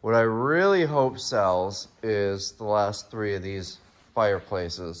 What I really hope sells is the last 3 of these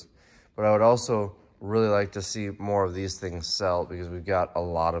fireplaces. But I would also really like to see more of these things sell because we've got a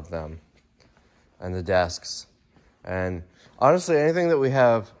lot of them. And the desks. And honestly, anything that we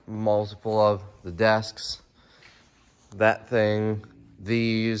have multiple of, the desks, that thing,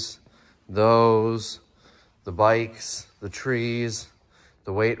 these, those, the bikes, the trees,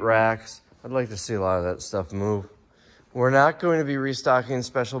 the weight racks, I'd like to see a lot of that stuff move. We're not going to be restocking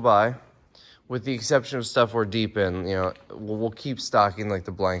special buy, with the exception of stuff we're deep in. You know, we'll keep stocking like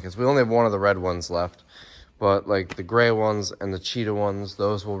the blankets. We only have 1 of the red ones left, but like the gray ones and the cheetah ones,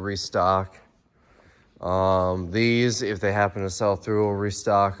 those will restock. These, if they happen to sell through, we'll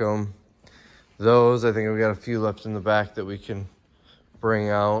restock them. Those, I think we've got a few left in the back that we can bring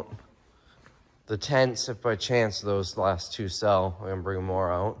out. The tents, if by chance those last 2 sell, we're gonna bring more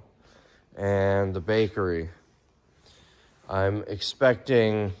out. And the bakery. I'm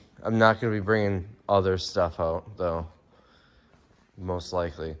expecting, I'm not going to be bringing other stuff out, though, most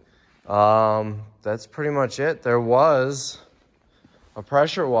likely. That's pretty much it. There was a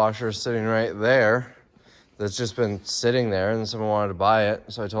pressure washer sitting right there that's just been sitting there, and someone wanted to buy it,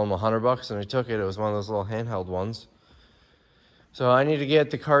 so I told him $100, and he took it. It was one of those little handheld ones. So I need to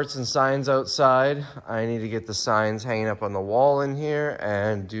get the carts and signs outside. I need to get the signs hanging up on the wall in here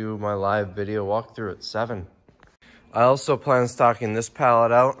and do my live video walkthrough at 7. I also plan on stocking this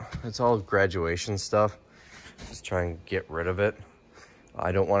pallet out. It's all graduation stuff. Just try and get rid of it.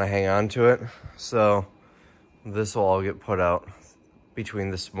 I don't want to hang on to it. So this will all get put out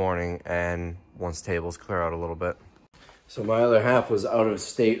between this morning and once tables clear out a little bit. So my other half was out of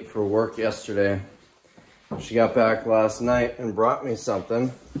state for work yesterday. She got back last night and brought me something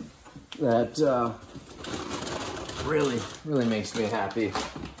that really makes me happy.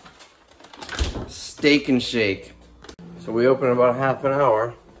 Steak and Shake. So we open in about half an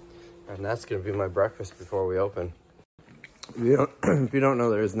hour, and that's gonna be my breakfast before we open. If you don't know,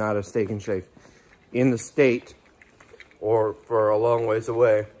 there is not a Steak and Shake in the state or for a long ways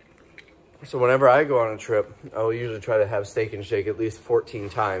away. So whenever I go on a trip, I'll usually try to have Steak and Shake at least 14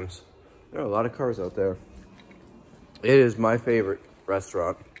 times. There are a lot of cars out there. It is my favorite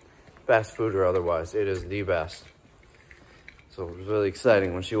restaurant, fast food or otherwise. It is the best. So it was really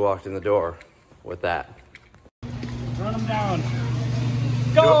exciting when she walked in the door with that. Run them down.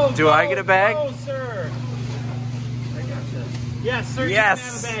 Go! Do I get a bag? Go, sir. I got this. Yes, sir.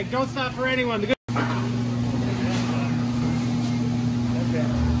 Yes. You can have a bag. Don't stop for anyone. Okay.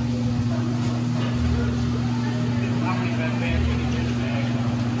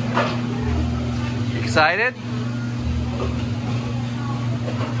 Excited?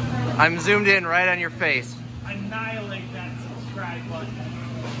 I'm zoomed in right on your face. Annihilate that subscribe button.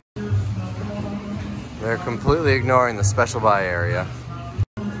 They're completely ignoring the special buy area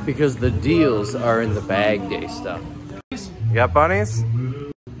because the deals are in the bag day stuff. You got bunnies?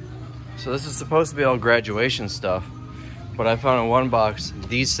 So this is supposed to be all graduation stuff, but I found in one box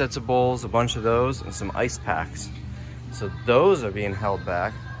these sets of bowls, a bunch of those, and some ice packs. So those are being held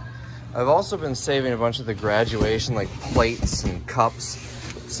back. I've also been saving a bunch of the graduation, like plates and cups,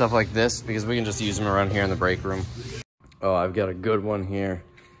 stuff like this, because we can just use them around here in the break room. Oh, I've got a good one here.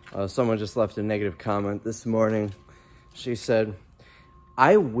 Someone just left a negative comment this morning. She said,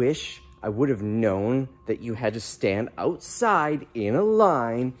 I wish I would have known that you had to stand outside in a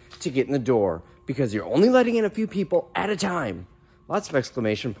line to get in the door because you're only letting in a few people at a time. Lots of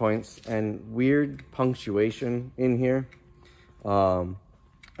exclamation points and weird punctuation in here. I'm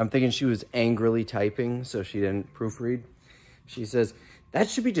thinking she was angrily typing, so she didn't proofread. She says, that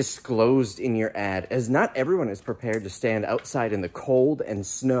should be disclosed in your ad, as not everyone is prepared to stand outside in the cold and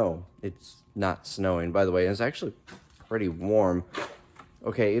snow. It's not snowing, by the way. It's actually pretty warm.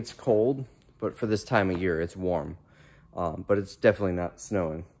 Okay, it's cold, but for this time of year, it's warm. But it's definitely not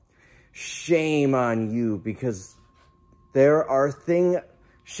snowing. Shame on you, because there are things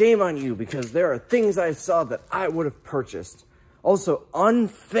I saw that I would have purchased. Also,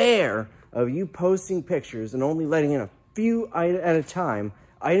 unfair of you posting pictures and only letting in a few at a time.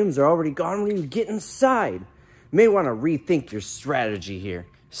 Items are already gone when you get inside. You may want to rethink your strategy here.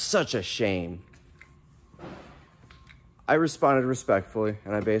 Such a shame. I responded respectfully,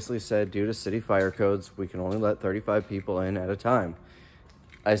 and I basically said, due to city fire codes, we can only let 35 people in at a time.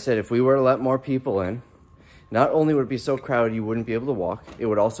 I said if we were to let more people in, not only would it be so crowded you wouldn't be able to walk, it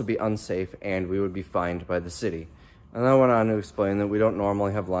would also be unsafe, and we would be fined by the city. And I went on to explain that we don't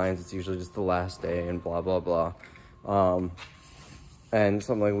normally have lines. It's usually just the last day and blah, blah, blah. And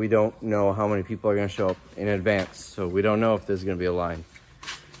something like we don't know how many people are going to show up in advance. So we don't know if there's going to be a line.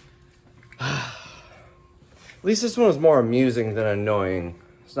 At least this one was more amusing than annoying.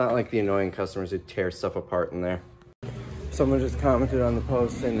 It's not like the annoying customers who tear stuff apart in there. Someone just commented on the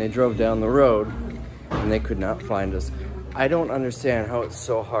post saying they drove down the road and they could not find us. I don't understand how it's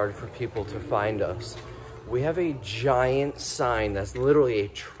so hard for people to find us. We have a giant sign that's literally a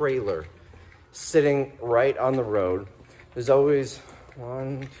trailer sitting right on the road. There's always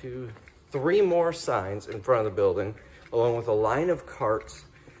 1, 2, 3 more signs in front of the building, along with a line of carts,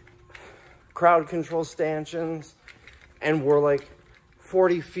 crowd control stanchions, and we're like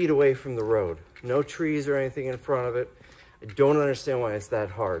 40 feet away from the road. No trees or anything in front of it. I don't understand why it's that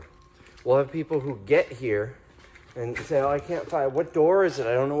hard. We'll have people who get here and say, oh, I can't find, what door is it?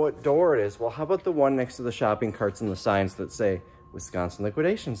 I don't know what door it is. Well, how about the one next to the shopping carts and the signs that say Wisconsin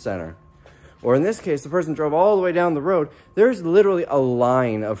Liquidation Center? Or in this case, the person drove all the way down the road. There's literally a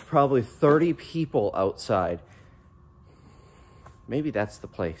line of probably 30 people outside. Maybe that's the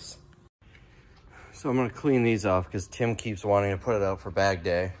place. So I'm gonna clean these off because Tim keeps wanting to put it out for bag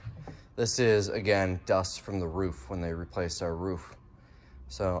day. This is, again, dust from the roof when they replaced our roof.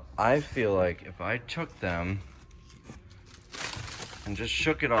 So I feel like if I took them and just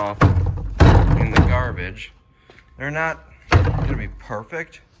shook it off in the garbage, they're not gonna be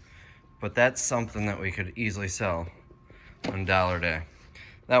perfect, but that's something that we could easily sell on $1 a day.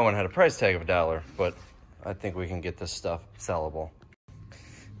 That one had a price tag of $1, but I think we can get this stuff sellable.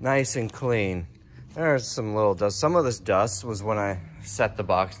 Nice and clean. There's some little dust. Some of this dust was when I set the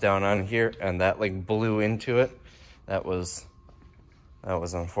box down on here and that like blew into it. That was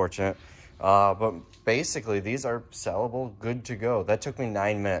unfortunate. But basically these are sellable, good to go. That took me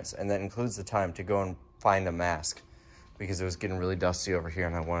 9 minutes, and that includes the time to go and find a mask because it was getting really dusty over here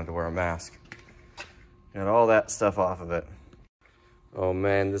and I wanted to wear a mask. Got all that stuff off of it. Oh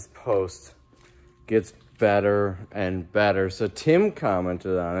man, this post gets better and better. So Tim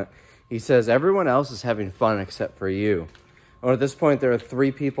commented on it. He says, everyone else is having fun except for you. Oh, at this point, there are 3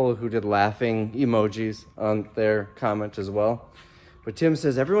 people who did laughing emojis on their comment as well. But Tim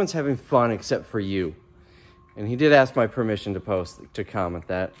says, everyone's having fun except for you. And he did ask my permission to comment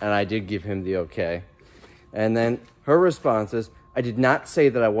that, and I did give him the okay. And then her response is, I did not say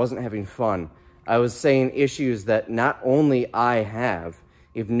that I wasn't having fun. I was saying issues that not only I have.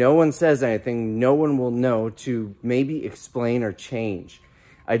 If no one says anything, no one will know to maybe explain or change.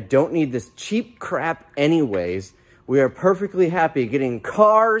 I don't need this cheap crap anyways. We are perfectly happy getting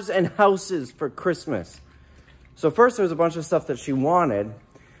cars and houses for Christmas. So first there was a bunch of stuff that she wanted,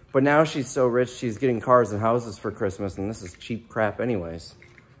 but now she's so rich she's getting cars and houses for Christmas, and this is cheap crap anyways.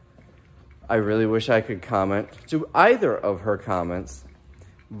 I really wish I could comment to either of her comments,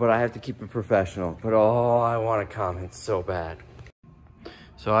 but I have to keep it professional. But oh, I want to comment so bad.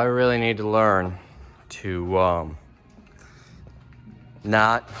 So I really need to learn to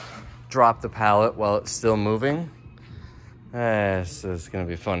not drop the pallet while it's still moving. This is gonna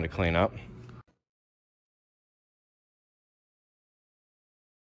be fun to clean up.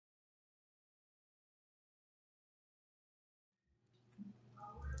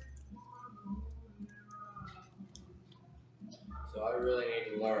 So I really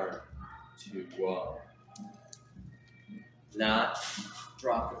need to learn to not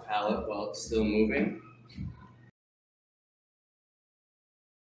drop the pallet while it's still moving.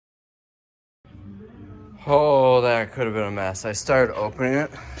 Oh, that could have been a mess. I started opening it,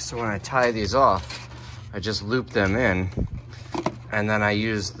 so when I tie these off, I just loop them in, and then I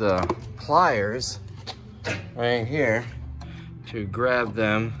use the pliers right here to grab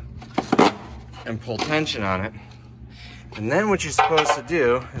them and pull tension on it. And then what you're supposed to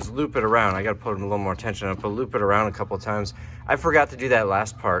do is loop it around. I gotta put a little more tension on it, but loop it around a couple of times. I forgot to do that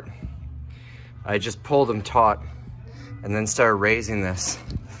last part. I just pulled them taut and then started raising this.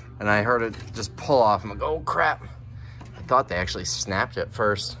 And I heard it just pull off. I'm like, oh crap. I thought they actually snapped it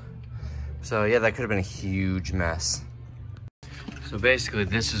first. So yeah, that could have been a huge mess. So basically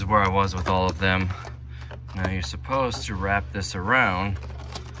this is where I was with all of them. Now you're supposed to wrap this around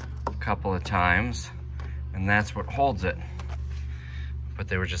a couple of times, and that's what holds it. But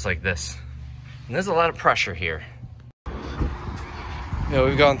they were just like this. And there's a lot of pressure here. You know,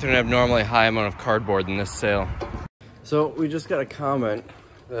 we've gone through an abnormally high amount of cardboard in this sale. So we just got a comment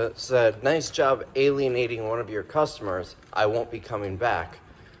that said, nice job alienating one of your customers. I won't be coming back.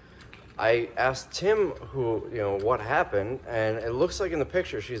 I asked Tim what happened, and it looks like in the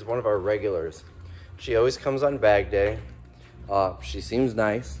picture she's one of our regulars. She always comes on bag day. She seems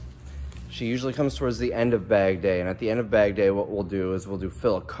nice. She usually comes towards the end of bag day, and at the end of bag day, what we'll do is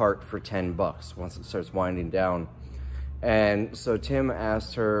fill a cart for 10 bucks once it starts winding down. And so Tim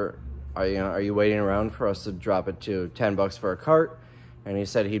asked her, are you waiting around for us to drop it to 10 bucks for a cart? And he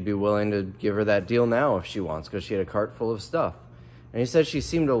said he'd be willing to give her that deal now if she wants, because she had a cart full of stuff. And he said she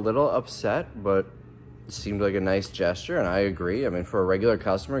seemed a little upset, but it seemed like a nice gesture, and I agree. I mean, for a regular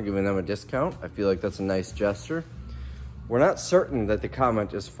customer, giving them a discount, I feel like that's a nice gesture. We're not certain that the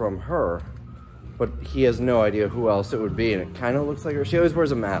comment is from her, but he has no idea who else it would be, and it kind of looks like her. She always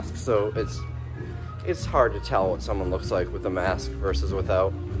wears a mask, so it's hard to tell what someone looks like with a mask versus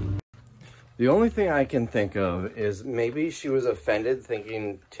without. The only thing I can think of is maybe she was offended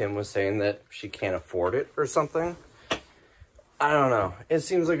thinking Tim was saying that she can't afford it or something. I don't know. It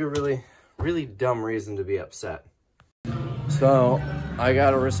seems like a really, really dumb reason to be upset. So I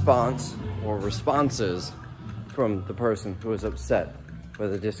got a response, or responses, from the person who was upset by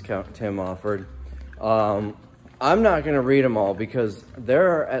the discount Tim offered. I'm not going to read them all because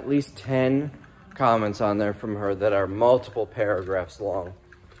there are at least 10 comments on there from her that are multiple paragraphs long.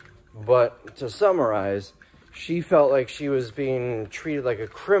 But to summarize, she felt like she was being treated like a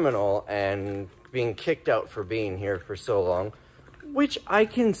criminal and being kicked out for being here for so long, which I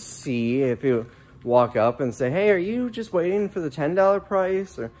can see if you walk up and say, hey, are you just waiting for the $10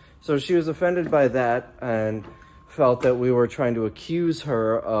 price? So she was offended by that and felt that we were trying to accuse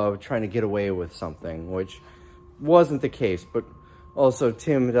her of trying to get away with something, which wasn't the case. But also,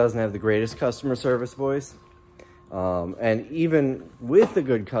 Tim doesn't have the greatest customer service voice. And even with a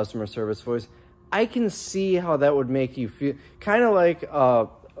good customer service voice, I can see how that would make you feel kind of like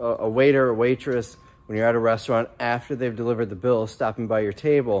a waiter or waitress when you're at a restaurant after they've delivered the bill, stopping by your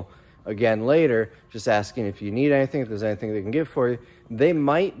table again later, just asking if you need anything, if there's anything they can get for you. They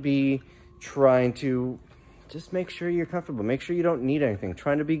might be trying to just make sure you're comfortable, make sure you don't need anything,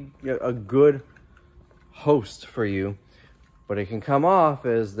 trying to be a good host for you, but it can come off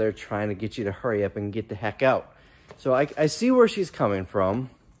as they're trying to get you to hurry up and get the heck out. So I see where she's coming from,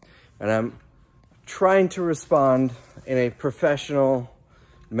 and I'm trying to respond in a professional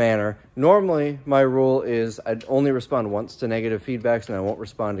manner. Normally, my rule is I'd only respond once to negative feedbacks and I won't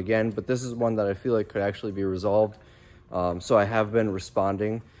respond again, but this is one that I feel like could actually be resolved. So I have been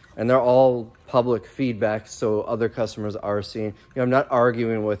responding, and they're all public feedback, so other customers are seeing. I'm not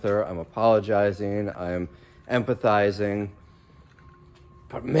arguing with her, I'm apologizing, I'm empathizing,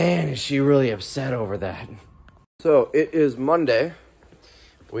 but man, is she really upset over that. So it is Monday.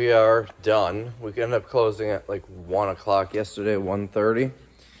 We are done. We ended up closing at like 1 o'clock yesterday, 1:30.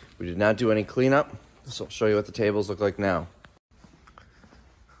 We did not do any cleanup, so I'll show you what the tables look like now.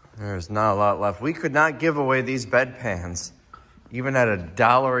 There's not a lot left. We could not give away these bedpans, even at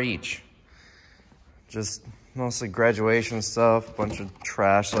 $1 each. Just mostly graduation stuff, bunch of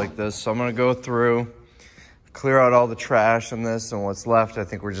trash like this. So I'm gonna go through, clear out all the trash in this, and what's left, I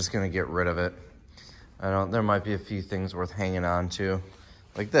think we're just gonna get rid of it. There might be a few things worth hanging on to.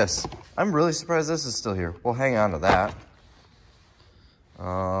 like this. I'm really surprised this is still here. We'll hang on to that.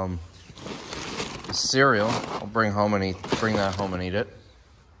 The cereal, I'll bring that home and eat it.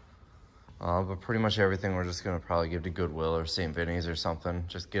 But pretty much everything we're just gonna probably give to Goodwill or St. Vinny's or something.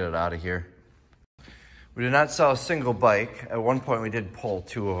 Just get it out of here. We did not sell a single bike. At one point we did pull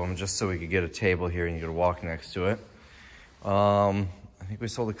 2 of them just so we could get a table here and you could walk next to it. I think we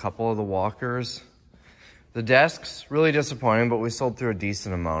sold a couple of the walkers. The desks, really disappointing, but we sold through a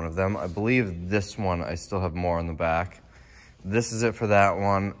decent amount of them. I believe this one, I still have more in the back. This is it for that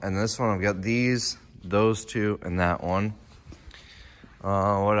one. And this one, I've got these, those 2, and that one.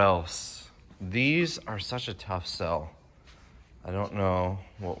 What else? These are such a tough sell. I don't know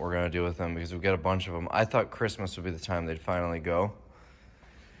what we're gonna do with them because we've got a bunch of them. I thought Christmas would be the time they'd finally go.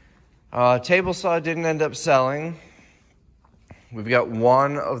 Table saw didn't end up selling. We've got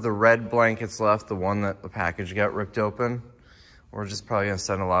one of the red blankets left, the one that the package got ripped open. We're just probably gonna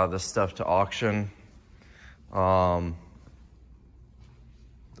send a lot of this stuff to auction. That's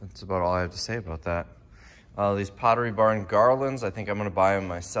about all I have to say about that. These Pottery Barn garlands, I think I'm gonna buy them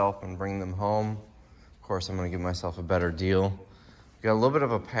myself and bring them home. Of course, I'm gonna give myself a better deal. Got a little bit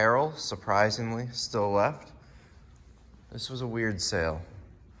of apparel, surprisingly, still left. This was a weird sale,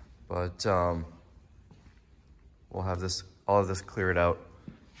 but we'll have all of this cleared out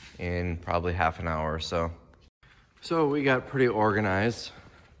in probably half an hour or so. So we got pretty organized.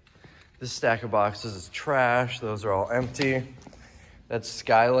 This stack of boxes is trash. Those are all empty. That's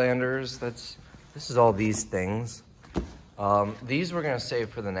Skylanders. This is all these things. These we're gonna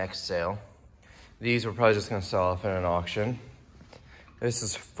save for the next sale. These we're probably just gonna sell off in an auction. This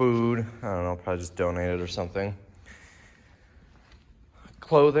is food. I don't know, probably just donate it or something.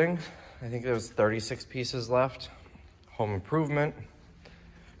 Clothing, I think there was 36 pieces left. Home improvement,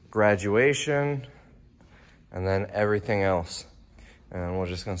 graduation, and then everything else. And we're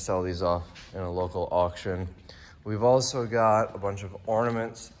just gonna sell these off in a local auction. We've also got a bunch of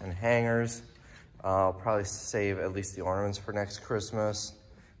ornaments and hangers. I'll probably save at least the ornaments for next Christmas.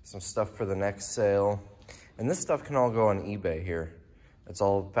 Some stuff for the next sale. And this stuff can all go on eBay here. It's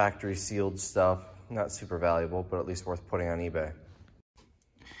all factory sealed stuff. Not super valuable, but at least worth putting on eBay.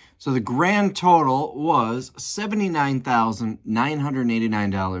 So the grand total was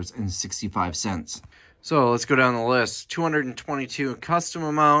 $79,989.65. So let's go down the list. 222 custom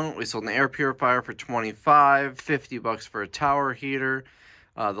amount. We sold an air purifier for $25, $50 for a tower heater.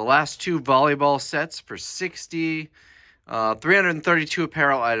 The last 2 volleyball sets for $60. 332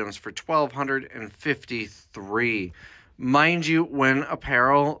 apparel items for $1,253. Mind you, when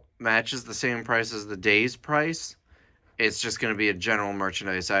apparel matches the same price as the day's price, it's just going to be a general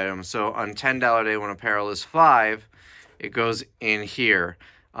merchandise item. So on $10 day when apparel is $5, it goes in here.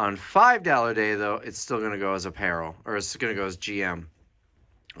 On $5 day though, it's still going to go as apparel, or it's going to go as GM.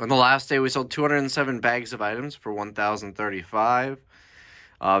 On the last day, we sold 207 bags of items for $1,035.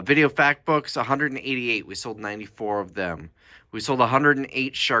 Video fact books, 188. We sold 94 of them. We sold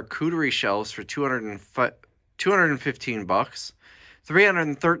 108 charcuterie shelves for $215.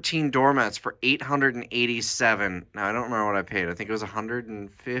 313 doormats for $887. Now, I don't remember what I paid. I think it was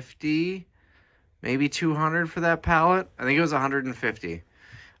 $150, maybe $200 for that pallet. I think it was $150.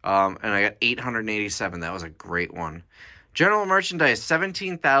 And I got $887. That was a great one. General merchandise,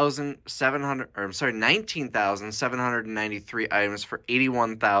 19,793 items for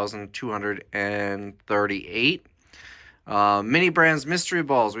 $81,238. Mini Brands mystery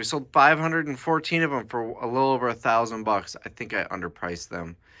balls. We sold 514 of them for a little over $1,000. I think I underpriced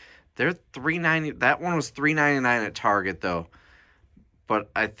them. They're $3.90. That one was $3.99 at Target though, but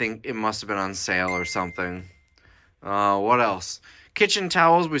I think it must have been on sale or something. What else? Kitchen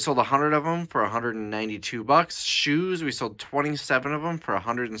towels. We sold 100 of them for $192. Shoes. We sold 27 of them for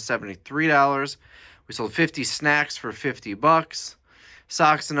 $173. We sold 50 snacks for $50.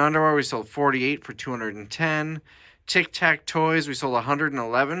 Socks and underwear. We sold 48 for $210. Tic Tac toys, we sold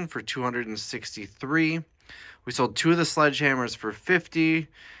 111 for $263. We sold 2 of the sledgehammers for $50.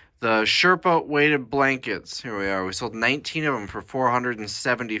 The Sherpa weighted blankets, here we are. We sold 19 of them for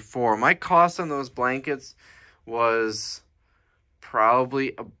 $474. My cost on those blankets was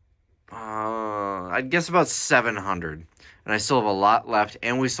probably, I'd guess about $700. And I still have a lot left,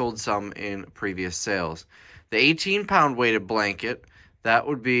 and we sold some in previous sales. The 18-pound weighted blanket, that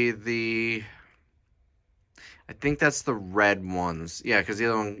would be the... I think that's the red ones. Yeah, because the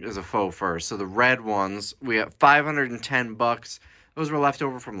other one is a faux fur. So the red ones, we got $510. Those were left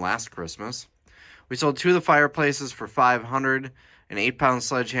over from last Christmas. We sold 2 of the fireplaces for $500, an 8-pound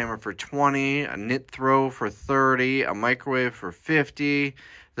sledgehammer for $20, a knit throw for $30, a microwave for $50.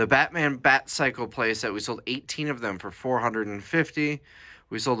 The Batman Bat Cycle playset, we sold 18 of them for $450.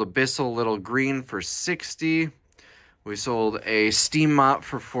 We sold a Bissell Little Green for $60. We sold a steam mop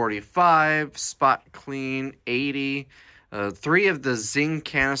for $45. Spot Clean $80. 3 of the Zing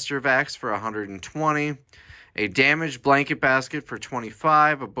canister vacs for $120. A damaged blanket basket for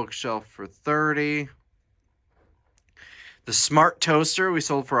 $25. A bookshelf for $30. The Smart Toaster we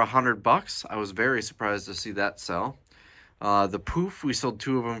sold for $100. I was very surprised to see that sell. The Poof, we sold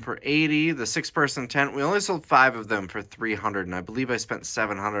 2 of them for $80. The 6-person tent, we only sold 5 of them for $300, and I believe I spent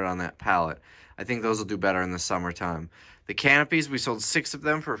 $700 on that pallet. I think those will do better in the summertime. The canopies, we sold 6 of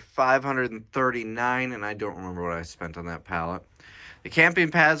them for $539, and I don't remember what I spent on that pallet. The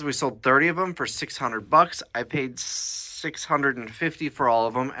camping pads, we sold 30 of them for $600. I paid $650 for all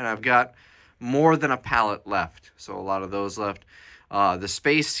of them, and I've got more than a pallet left, so a lot of those left. The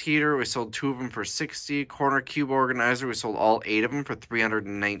space heater, we sold 2 of them for $60. Corner cube organizer, we sold all 8 of them for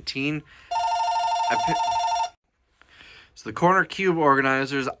 $319. So the corner cube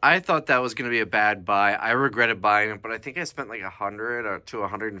organizers, I thought that was going to be a bad buy. I regretted buying it, but I think I spent like $100 to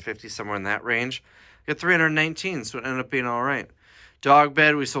 $150, somewhere in that range. Got $319, so it ended up being all right. Dog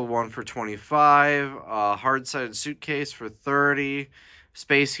bed, we sold 1 for $25. Hard-sided suitcase for $30.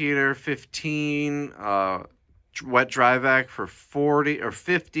 Space heater, $15. Wet dry vac for $40 or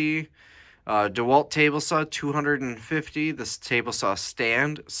 $50. DeWalt table saw $250. This table saw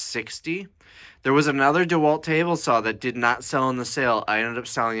stand $60. There was another DeWalt table saw that did not sell in the sale. I ended up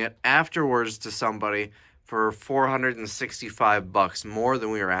selling it afterwards to somebody for $465, more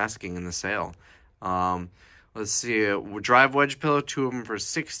than we were asking in the sale. Let's see, drive wedge pillow, 2 of them for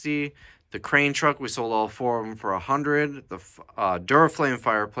 $60. The crane truck, we sold all 4 of them for $100. The Duraflame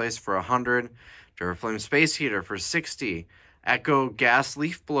fireplace for $100. Duraflame space heater for $60. Echo gas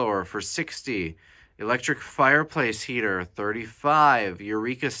leaf blower for $60. Electric fireplace heater $35.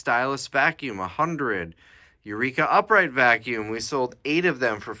 Eureka stylus vacuum $100. Eureka upright vacuum, we sold 8 of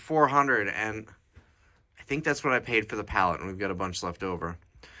them for $400, and I think that's what I paid for the pallet, and we've got a bunch left over.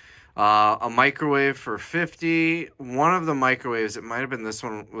 A microwave for $50. One of the microwaves, it might have been this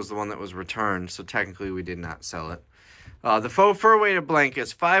one, was the one that was returned, so technically we did not sell it. The faux fur weighted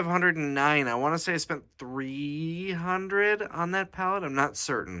blankets, $509. I want to say I spent $300 on that pallet. I'm not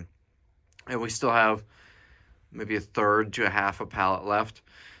certain. And we still have maybe a third to a half a pallet left.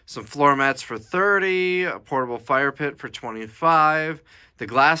 Some floor mats for $30. A portable fire pit for $25. The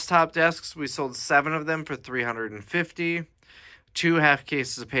glass top desks, we sold 7 of them for $350. 2 half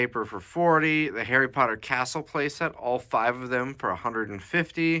cases of paper for $40. The Harry Potter Castle playset, all 5 of them for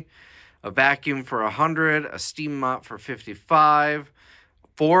 $150. A vacuum for $100, a steam mop for $55,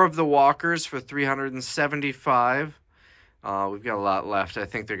 4 of the walkers for $375. We've got a lot left. I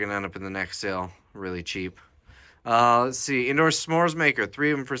think they're going to end up in the next sale really cheap. Let's see, indoor s'mores maker,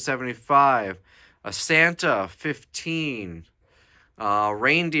 3 of them for $75. A Santa, $15.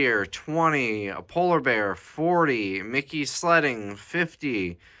 Reindeer, $20. A polar bear, $40. Mickey sledding,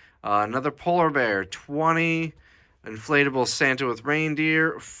 $50. Another polar bear, $20. Inflatable Santa with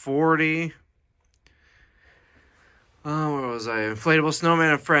reindeer, $40. Where was I? Inflatable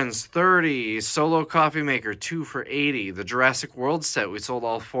Snowman and Friends, $30. Solo coffee maker, 2 for $80. The Jurassic World set, we sold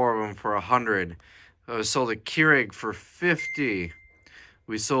all 4 of them for $100. We sold a Keurig for $50.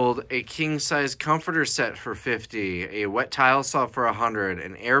 We sold a king-size comforter set for $50. A wet tile saw for $100.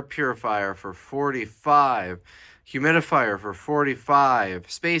 An air purifier for $45. Humidifier for $45.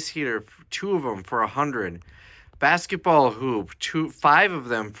 Space heater, 2 of them for $100. Basketball hoop, 5 of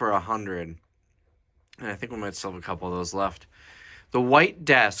them for $100. And I think we might still have a couple of those left. The white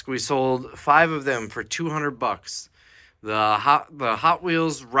desk, we sold 5 of them for $200. The Hot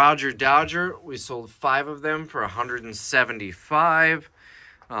Wheels Roger Dodger, we sold 5 of them for $175.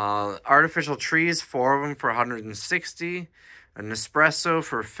 Artificial trees, 4 of them for $160. A Nespresso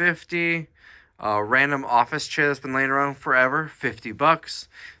for $50. Random office chair that's been laying around forever, $50.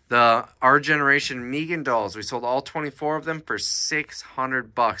 The Our Generation Megan dolls, we sold all 24 of them for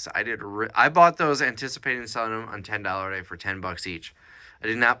 $600. I bought those anticipating selling them on $10 a day for $10 each. I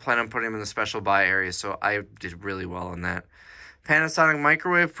did not plan on putting them in the special buy area, so I did really well on that. Panasonic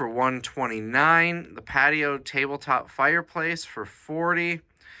microwave for $129. The patio tabletop fireplace for $40.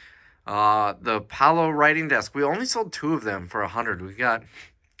 The Palo writing desk, we only sold 2 of them for $100. We got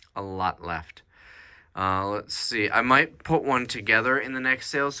a lot left. Let's see. I might put one together in the next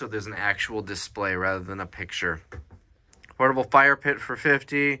sale so there's an actual display rather than a picture. Portable fire pit for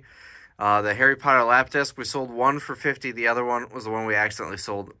 $50. The Harry Potter lap desk, we sold 1 for $50. The other one was the one we accidentally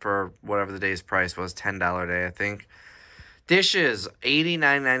sold for whatever the day's price was, $10 a day, I think. Dishes,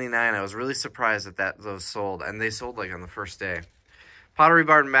 $89.99. I was really surprised that those sold, and they sold like on the first day. Pottery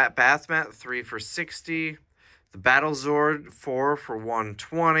Barn bath mat, 3 for $60. The Battle Zord 4 for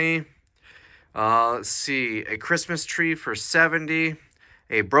 $120. Let's see, a Christmas tree for $70.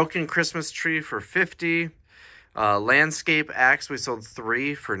 A broken Christmas tree for $50. Landscape axe, we sold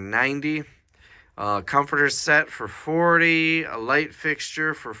 3 for $90. Comforter set for $40. A light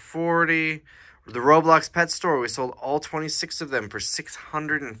fixture for $40. The Roblox pet store, we sold all 26 of them for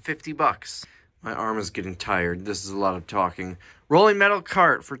 $650. My arm is getting tired. This is a lot of talking. Rolling metal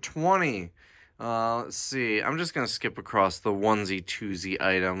cart for $20. Let's see. I'm just going to skip across the onesie, twosie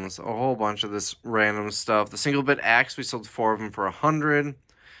items. A whole bunch of this random stuff. The single bit axe, we sold 4 of them for $100.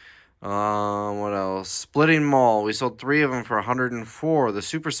 What else? Splitting maul, we sold 3 of them for $104. The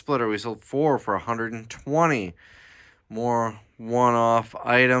super splitter, we sold 4 for $120. More one-off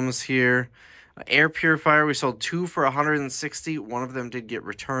items here. Air purifier, we sold 2 for $160. One of them did get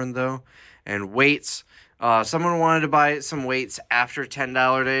returned though. And weights, someone wanted to buy some weights after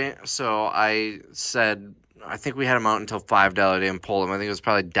 $10 day, so I said I think we had them out until $5 day and pulled them. I think it was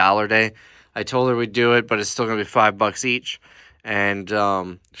probably $1 day. I told her we'd do it, but it's still gonna be $5 each, and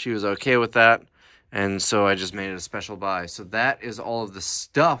she was okay with that, and so I just made it a special buy. So that is all of the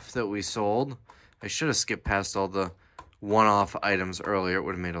stuff that we sold. I should have skipped past all the one-off items earlier. It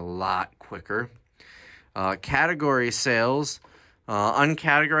would have made a lot quicker. Category sales,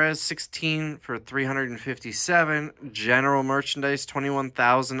 uncategorized 16 for $357. General merchandise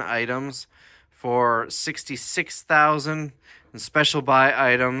 21,000 items for $66,000. And special buy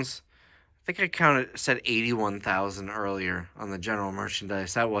items, I think I said 81,000 earlier on the general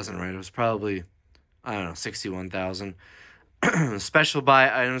merchandise. That wasn't right. It was probably, I don't know, 61,000. Special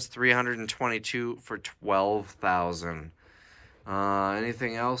buy items 322 for $12,000.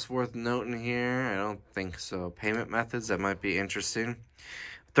 Anything else worth noting here? I don't think so. Payment methods, that might be interesting.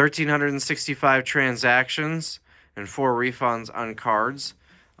 1,365 transactions and 4 refunds on cards.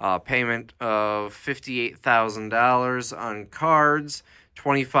 Payment of $58,000 on cards,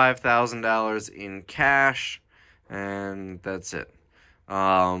 $25,000 in cash, and that's it.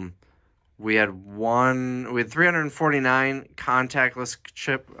 We had 349 contactless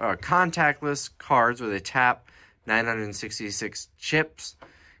cards where they tap, 966 chips,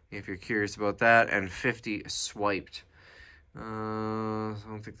 if you're curious about that, and 50 swiped. I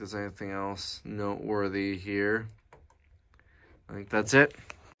don't think there's anything else noteworthy here. I think that's it.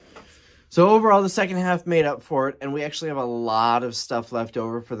 So overall, the second half made up for it, and we actually have a lot of stuff left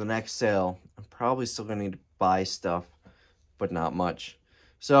over for the next sale. I'm probably still going to need to buy stuff, but not much.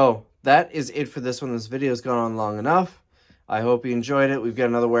 So that is it for this one. This video's gone on long enough. I hope you enjoyed it. We've got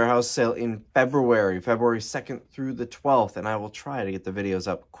another warehouse sale in February 2nd through the 12th, and I will try to get the videos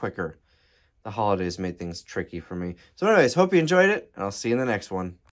up quicker. The holidays made things tricky for me. So anyways, hope you enjoyed it, and I'll see you in the next one.